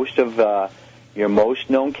for most of your most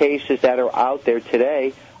known cases that are out there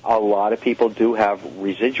today. A lot of people do have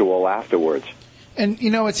residual afterwards. And,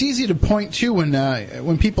 it's easy to point to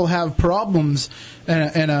when people have problems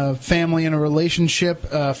in a family, in a relationship,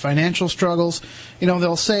 financial struggles.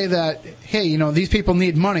 They'll say that, hey, these people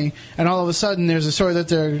need money, and all of a sudden there's a story that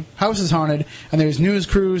their house is haunted, and there's news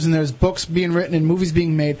crews, and there's books being written and movies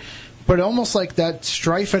being made. But almost like that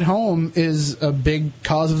strife at home is a big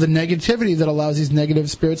cause of the negativity that allows these negative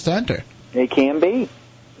spirits to enter. It can be.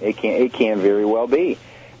 It can very well be.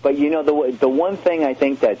 But, the one thing I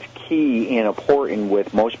think that's key and important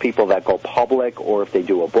with most people that go public, or if they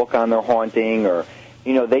do a book on their haunting, or,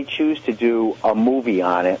 they choose to do a movie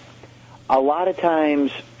on it, a lot of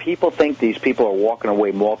times people think these people are walking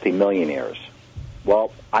away multimillionaires.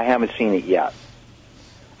 Well, I haven't seen it yet.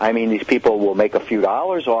 I mean, these people will make a few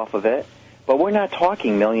dollars off of it, but we're not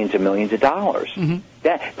talking millions and millions of dollars. Mm-hmm.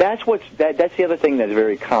 That's the other thing that's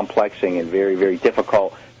very complexing and very, very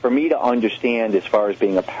difficult for me to understand as far as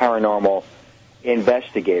being a paranormal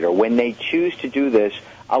investigator. When they choose to do this,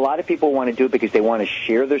 a lot of people want to do it because they want to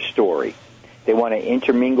share their story. They want to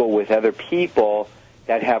intermingle with other people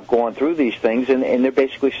that have gone through these things, and they're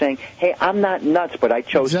basically saying, hey, I'm not nuts, but I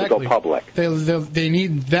chose to go public. They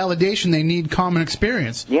need validation. They need common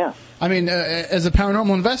experience. Yeah. I mean, as a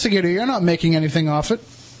paranormal investigator, you're not making anything off it.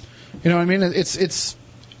 You know what I mean? It's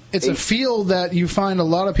a field that you find a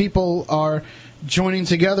lot of people are joining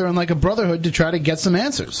together in like a brotherhood to try to get some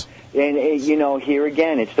answers. And, here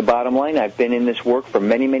again, it's the bottom line. I've been in this work for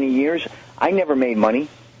many, many years. I never made money.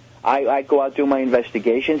 I'd go out do my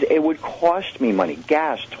investigations. It would cost me money.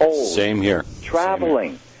 Gas, tolls. Same here.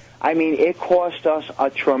 Traveling. I mean, it cost us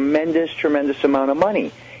a tremendous, tremendous amount of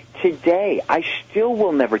money. Today, I still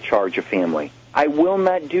will never charge a family. I will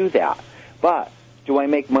not do that. But do I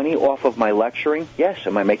make money off of my lecturing? Yes.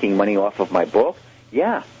 Am I making money off of my book?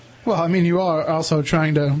 Yeah. Well, I mean, you are also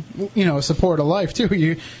trying to, support a life, too.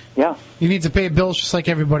 You need to pay bills just like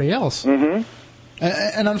everybody else. Mm-hmm.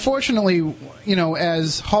 And unfortunately,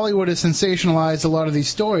 as Hollywood has sensationalized a lot of these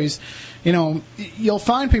stories, you'll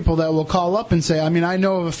find people that will call up and say, I mean, I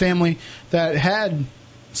know of a family that had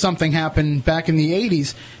something happen back in the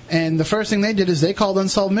 80s, and the first thing they did is they called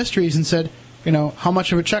Unsolved Mysteries and said, how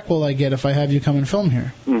much of a check will I get if I have you come and film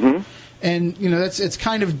here? Mm-hmm. And, it's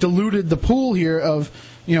kind of diluted the pool here of,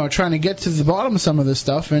 trying to get to the bottom of some of this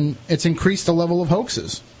stuff, and it's increased the level of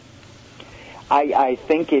hoaxes. I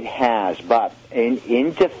think it has, but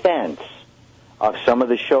in defense of some of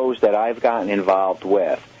the shows that I've gotten involved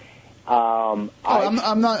with, I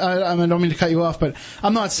don't mean to cut you off, but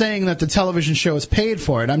I'm not saying that the television show is paid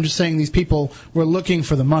for it. I'm just saying these people were looking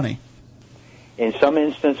for the money. In some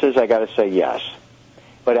instances, I got to say yes.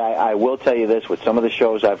 But I will tell you this, with some of the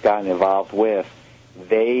shows I've gotten involved with,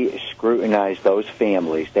 they scrutinize those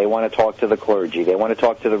families. They want to talk to the clergy. They want to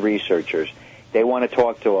talk to the researchers. They want to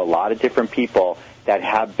talk to a lot of different people that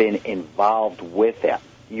have been involved with it.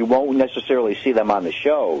 You won't necessarily see them on the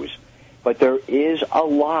shows, but there is a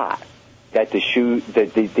lot that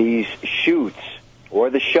these shoots or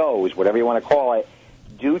the shows, whatever you want to call it,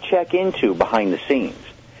 do check into behind the scenes.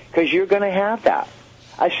 Because you're going to have that,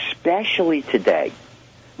 especially today,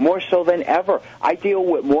 more so than ever. I deal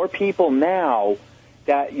with more people now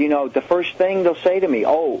that, the first thing they'll say to me,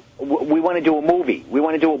 we want to do a movie, we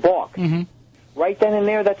want to do a book. Mm-hmm. Right then and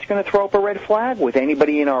there, that's going to throw up a red flag with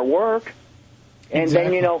anybody in our work. And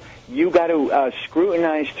exactly. Then, you got to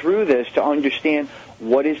scrutinize through this to understand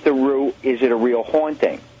what is the root, is it a real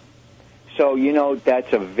haunting? So,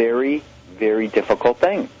 that's a very, very difficult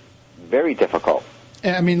thing. Very difficult.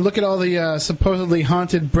 I mean, look at all the supposedly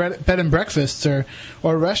haunted bed and breakfasts or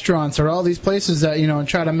restaurants or all these places that,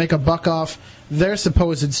 try to make a buck off their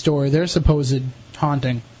supposed story, their supposed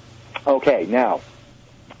haunting. Okay, now,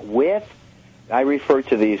 I refer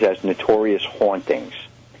to these as notorious hauntings.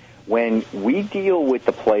 When we deal with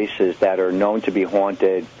the places that are known to be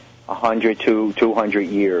haunted 100 to 200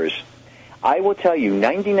 years, I will tell you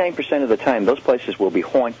 99% of the time those places will be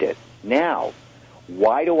haunted. Now,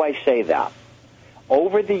 why do I say that?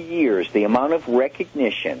 Over the years, the amount of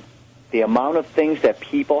recognition, the amount of things that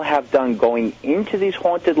people have done going into these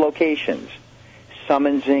haunted locations,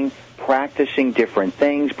 summoning, practicing different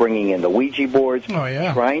things, bringing in the Ouija boards,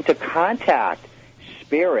 trying to contact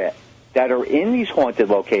spirit that are in these haunted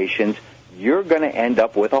locations, you're going to end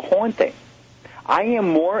up with a haunting. I am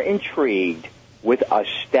more intrigued with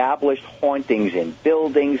established hauntings in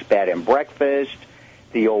buildings, bed and breakfast,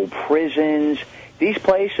 the old prisons. These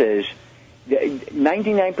places,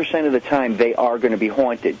 99% of the time, they are going to be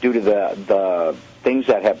haunted due to the things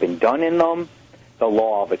that have been done in them, the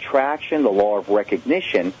law of attraction, the law of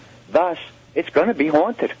recognition. Thus, it's going to be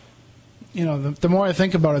haunted. The more I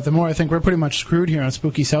think about it, the more I think we're pretty much screwed here on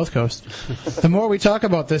Spooky South Coast. The more we talk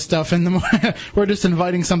about this stuff, and the more we're just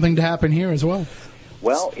inviting something to happen here as well.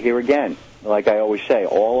 Well, here again, like I always say,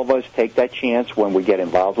 all of us take that chance when we get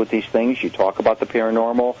involved with these things. You talk about the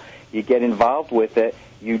paranormal, you get involved with it.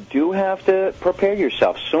 You do have to prepare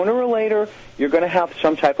yourself. Sooner or later, you're going to have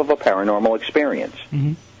some type of a paranormal experience.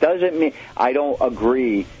 Mm-hmm. Doesn't mean I don't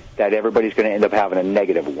agree that everybody's going to end up having a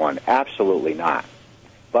negative one. Absolutely not.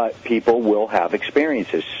 But people will have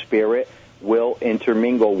experiences. Spirit will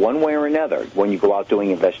intermingle one way or another. When you go out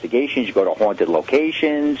doing investigations, you go to haunted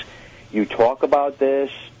locations, you talk about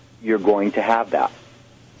this, you're going to have that.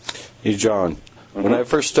 Hey, John, when I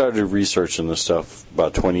first started researching this stuff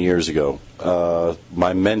about 20 years ago,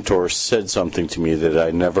 my mentor said something to me that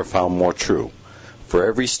I never found more true. For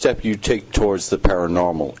every step you take towards the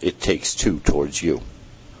paranormal, it takes two towards you.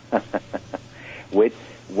 When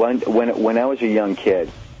I was a young kid,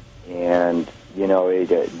 and, these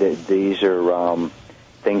are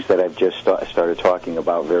things that I've just started talking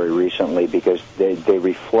about very recently because they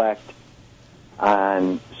reflect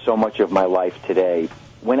on so much of my life today.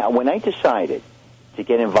 When I decided to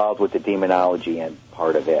get involved with the demonology and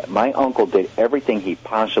part of it. My uncle did everything he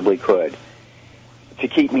possibly could to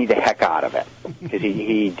keep me the heck out of it, because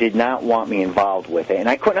he did not want me involved with it, and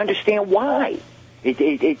I couldn't understand why.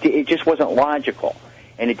 It just wasn't logical,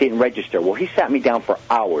 and it didn't register. Well, he sat me down for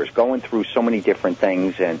hours going through so many different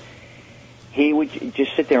things, and he would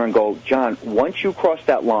just sit there and go, John, once you cross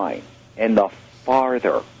that line, and the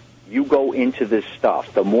farther you go into this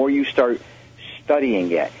stuff, the more you start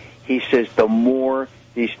studying it, he says, the more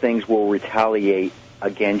these things will retaliate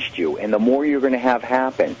against you, and the more you're going to have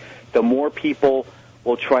happen, the more people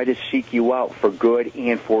will try to seek you out for good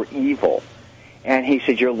and for evil. And he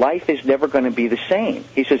said, your life is never going to be the same.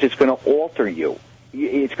 He says, it's going to alter you.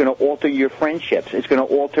 It's going to alter your friendships. It's going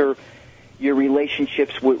to alter your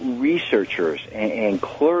relationships with researchers and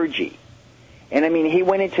clergy. And, I mean, he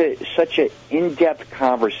went into such an in-depth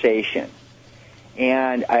conversation.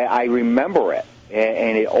 And I remember it,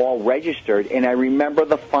 and it all registered. And I remember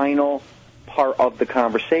the final part of the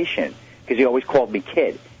conversation, because he always called me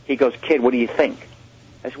kid. He goes, kid, what do you think?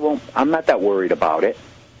 I said, well, I'm not that worried about it.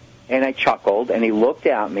 And I chuckled, and he looked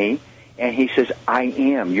at me, and he says, I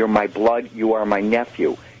am. You're my blood. You are my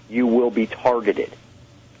nephew. You will be targeted.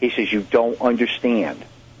 He says, you don't understand.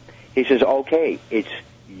 He says, okay, it's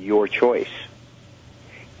your choice.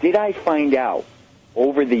 Did I find out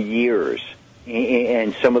over the years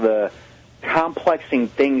and some of the complexing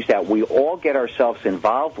things that we all get ourselves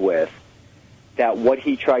involved with, that what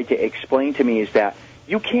he tried to explain to me is that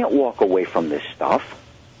you can't walk away from this stuff.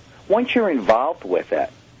 Once you're involved with it,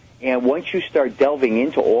 and once you start delving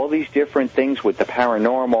into all these different things with the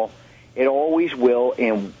paranormal, it always will,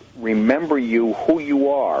 and remember you who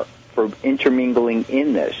you are for intermingling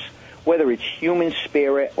in this, whether it's human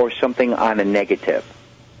spirit or something on a negative.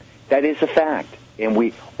 That is a fact, and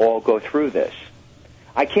we all go through this.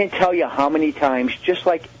 I can't tell you how many times, just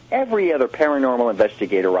like every other paranormal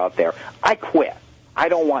investigator out there, I quit. I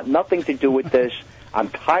don't want nothing to do with this. I'm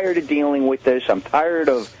tired of dealing with this. I'm tired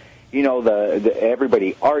of, you know, the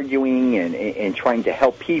everybody arguing and trying to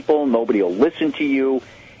help people. Nobody will listen to you.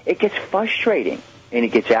 It gets frustrating, and it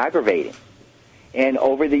gets aggravating. And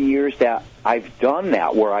over the years that I've done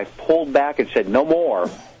that, where I've pulled back and said no more,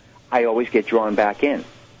 I always get drawn back in.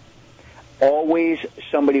 Always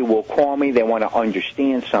somebody will call me. They want to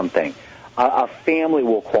understand something. A family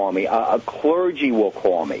will call me. A clergy will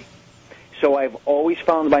call me. So I've always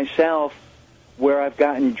found myself where I've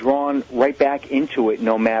gotten drawn right back into it,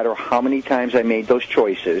 no matter how many times I made those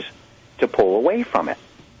choices to pull away from it.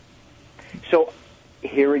 So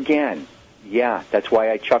here again, yeah, that's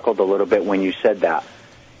why I chuckled a little bit when you said that.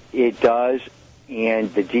 It does,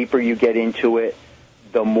 and the deeper you get into it,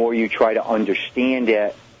 the more you try to understand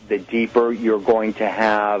it, the deeper you're going to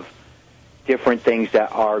have different things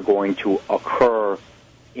that are going to occur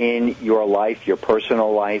in your life, your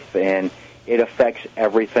personal life, and it affects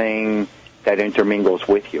everything that intermingles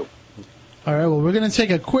with you. All right, well, we're going to take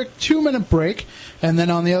a quick 2-minute break, and then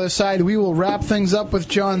on the other side, we will wrap things up with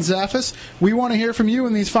John Zaffis. We want to hear from you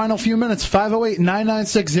in these final few minutes.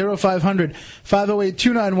 508-996-0500,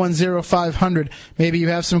 508-291-0500. Maybe you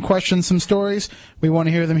have some questions, some stories. We want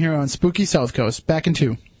to hear them here on Spooky South Coast. Back in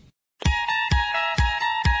 2.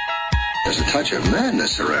 There's a touch of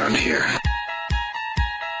madness around here.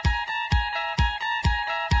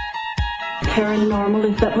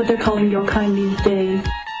 Paranormal, is that what they're calling your kind these days?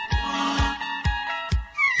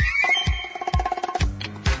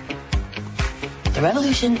 The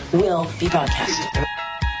revolution will be broadcast.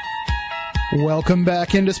 Welcome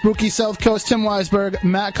back into Spooky South Coast. Tim Weisberg,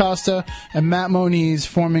 Matt Costa, and Matt Moniz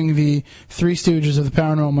forming the Three Stooges of the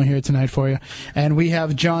Paranormal here tonight for you. And we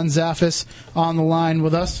have John Zaffis on the line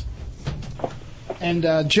with us.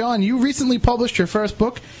 And John, you recently published your first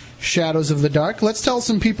book, Shadows of the Dark. Let's tell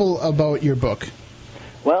some people about your book.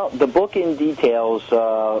 Well, the book in details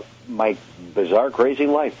my bizarre, crazy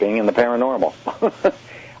life being in the paranormal.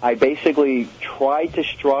 I basically tried to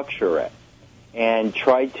structure it and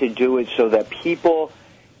tried to do it so that people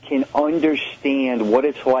can understand what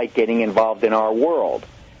it's like getting involved in our world.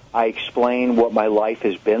 I explain what my life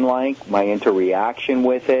has been like, my interaction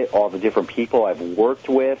with it, all the different people I've worked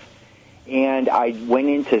with, and I went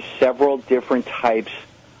into several different types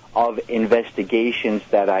of investigations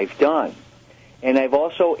that I've done. And I've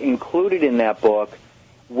also included in that book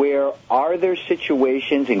where are there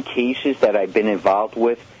situations and cases that I've been involved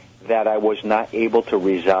with that I was not able to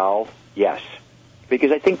resolve? Yes.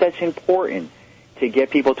 Because I think that's important to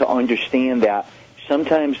get people to understand that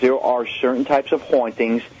sometimes there are certain types of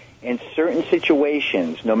hauntings and certain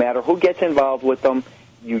situations, no matter who gets involved with them,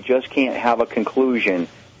 you just can't have a conclusion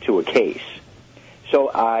to a case. So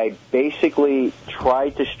I basically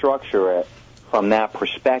tried to structure it from that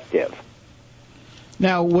perspective.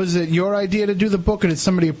 Now, was it your idea to do the book, or did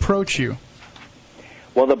somebody approach you?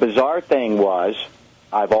 Well, the bizarre thing was,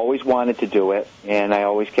 I've always wanted to do it, and I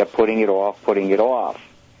always kept putting it off.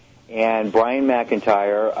 And Brian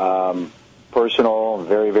McIntyre, personal,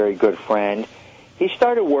 very, very good friend, he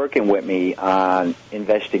started working with me on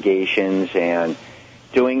investigations and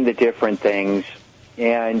doing the different things.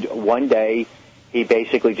 And one day, he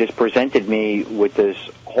basically just presented me with this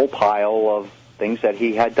whole pile of things that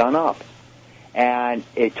he had done up. And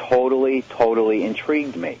it totally, totally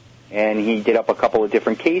intrigued me. And he did up a couple of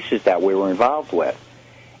different cases that we were involved with.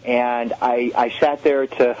 And I sat there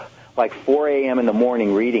to like 4 a.m. in the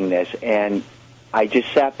morning reading this, and I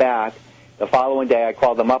just sat back. The following day, I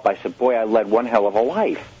called him up. I said, boy, I led one hell of a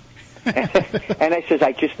life. And I says,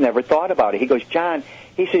 I just never thought about it. He goes, John,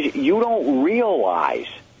 he says, you don't realize.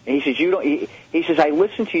 And he says, he says, I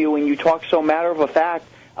listen to you, and you talk so matter of fact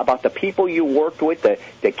about the people you worked with,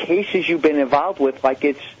 the cases you've been involved with, like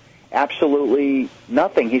it's absolutely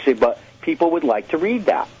nothing. He said, but people would like to read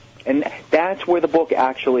that. And that's where the book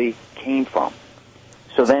actually came from.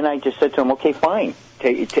 So then I just said to him, okay, fine.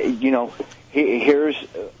 Here's,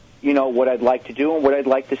 what I'd like to do and what I'd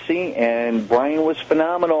like to see. And Brian was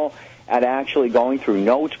phenomenal at actually going through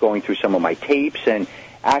notes, going through some of my tapes, and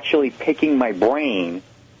actually picking my brain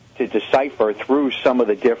to decipher through some of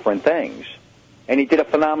the different things. And he did a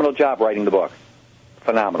phenomenal job writing the book.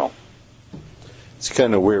 Phenomenal. It's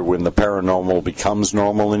kind of weird when the paranormal becomes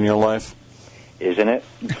normal in your life. Isn't it?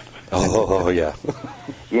 Oh, yeah.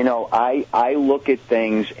 I look at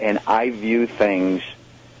things and I view things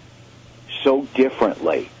so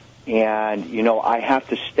differently. And, I have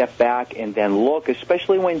to step back and then look,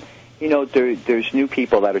 especially when, there's new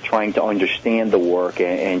people that are trying to understand the work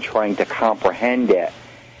and trying to comprehend it.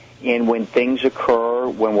 And when things occur,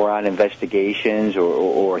 when we're on investigations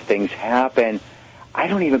or things happen, I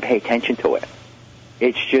don't even pay attention to it.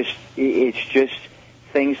 It's just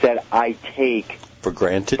things that I take for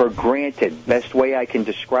granted. Best way I can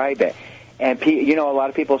describe it. And a lot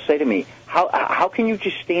of people say to me, "How can you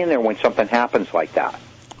just stand there when something happens like that?"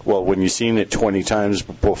 Well, when you've seen it 20 times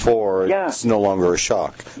before, it's no longer a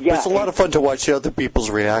shock. Yeah, but it's a lot of fun to watch the other people's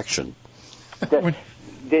reaction.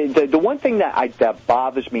 The one thing that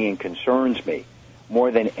bothers me and concerns me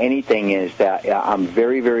more than anything is that I'm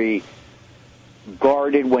very, very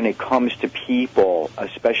guarded when it comes to people,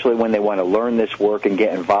 especially when they want to learn this work and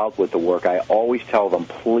get involved with the work. I always tell them,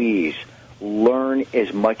 please learn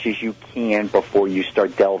as much as you can before you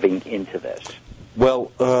start delving into this.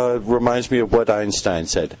 Well, reminds me of what Einstein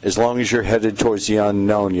said. As long as you're headed towards the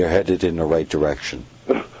unknown, you're headed in the right direction.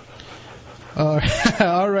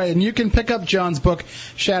 All right, and you can pick up John's book,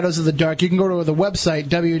 Shadows of the Dark. You can go to the website,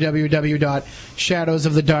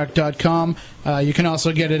 www.shadowsofthedark.com. You can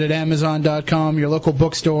also get it at Amazon.com, your local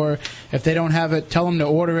bookstore. If they don't have it, tell them to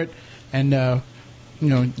order it. And,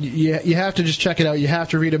 you have to just check it out. You have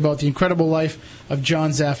to read about the incredible life of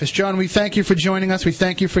John Zaffis. John, we thank you for joining us. We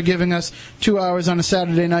thank you for giving us 2 hours on a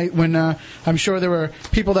Saturday night when I'm sure there were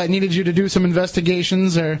people that needed you to do some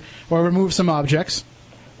investigations or remove some objects.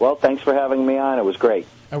 Well, thanks for having me on. It was great.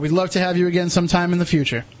 We'd love to have you again sometime in the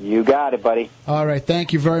future. You got it, buddy. All right.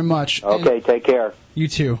 Thank you very much. Okay, take care. You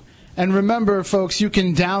too. And remember, folks, you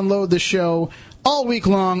can download the show all week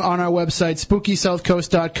long on our website,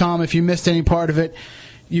 SpookySouthCoast.com. If you missed any part of it,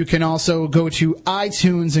 you can also go to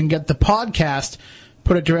iTunes and get the podcast.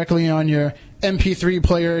 Put it directly on your MP3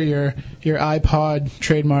 player, your iPod,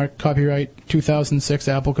 trademark, copyright, 2006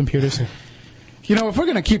 Apple computers. If we're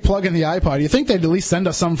going to keep plugging the iPod, you think they'd at least send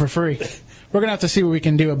us some for free. We're going to have to see what we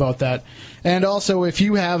can do about that. And also, if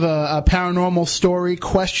you have a paranormal story,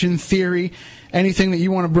 question, theory, anything that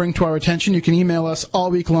you want to bring to our attention, you can email us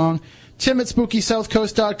all week long. Tim at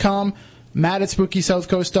SpookySouthCoast.com, Matt at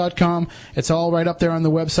SpookySouthCoast.com. It's all right up there on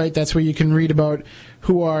the website. That's where you can read about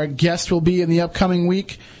who our guest will be in the upcoming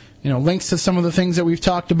week. Links to some of the things that we've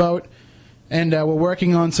talked about. And we're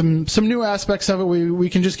working on some new aspects of it. We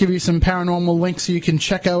can just give you some paranormal links so you can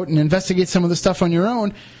check out and investigate some of the stuff on your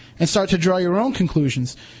own and start to draw your own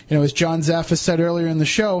conclusions. As John Zaffis said earlier in the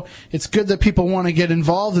show, it's good that people want to get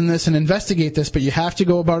involved in this and investigate this, but you have to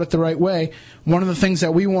go about it the right way. One of the things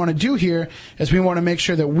that we want to do here is we want to make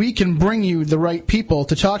sure that we can bring you the right people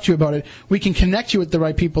to talk to you about it. We can connect you with the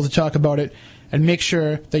right people to talk about it and make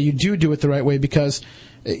sure that you do it the right way, because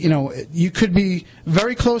you could be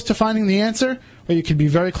very close to finding the answer, or you could be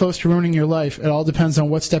very close to ruining your life. It all depends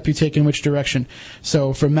on what step you take in which direction.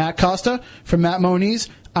 So for Matt Costa, for Matt Moniz,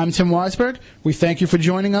 I'm Tim Weisberg. We thank you for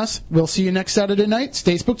joining us. We'll see you next Saturday night.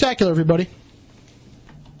 Stay spooktacular, everybody.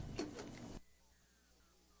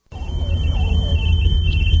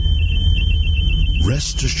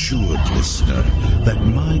 rest assured, listener, that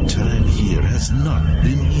my time here has not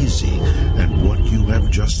been easy, and what you have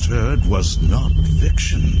just heard was not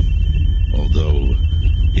fiction. Although,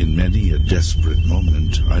 in many a desperate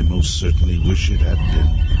moment, I most certainly wish it had been.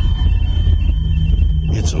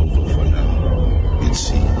 It's over for now, it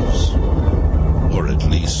seems. Or at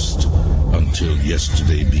least, until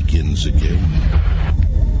yesterday begins again.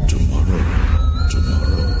 Tomorrow.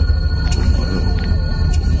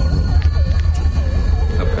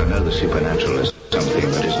 Look, I know the supernatural is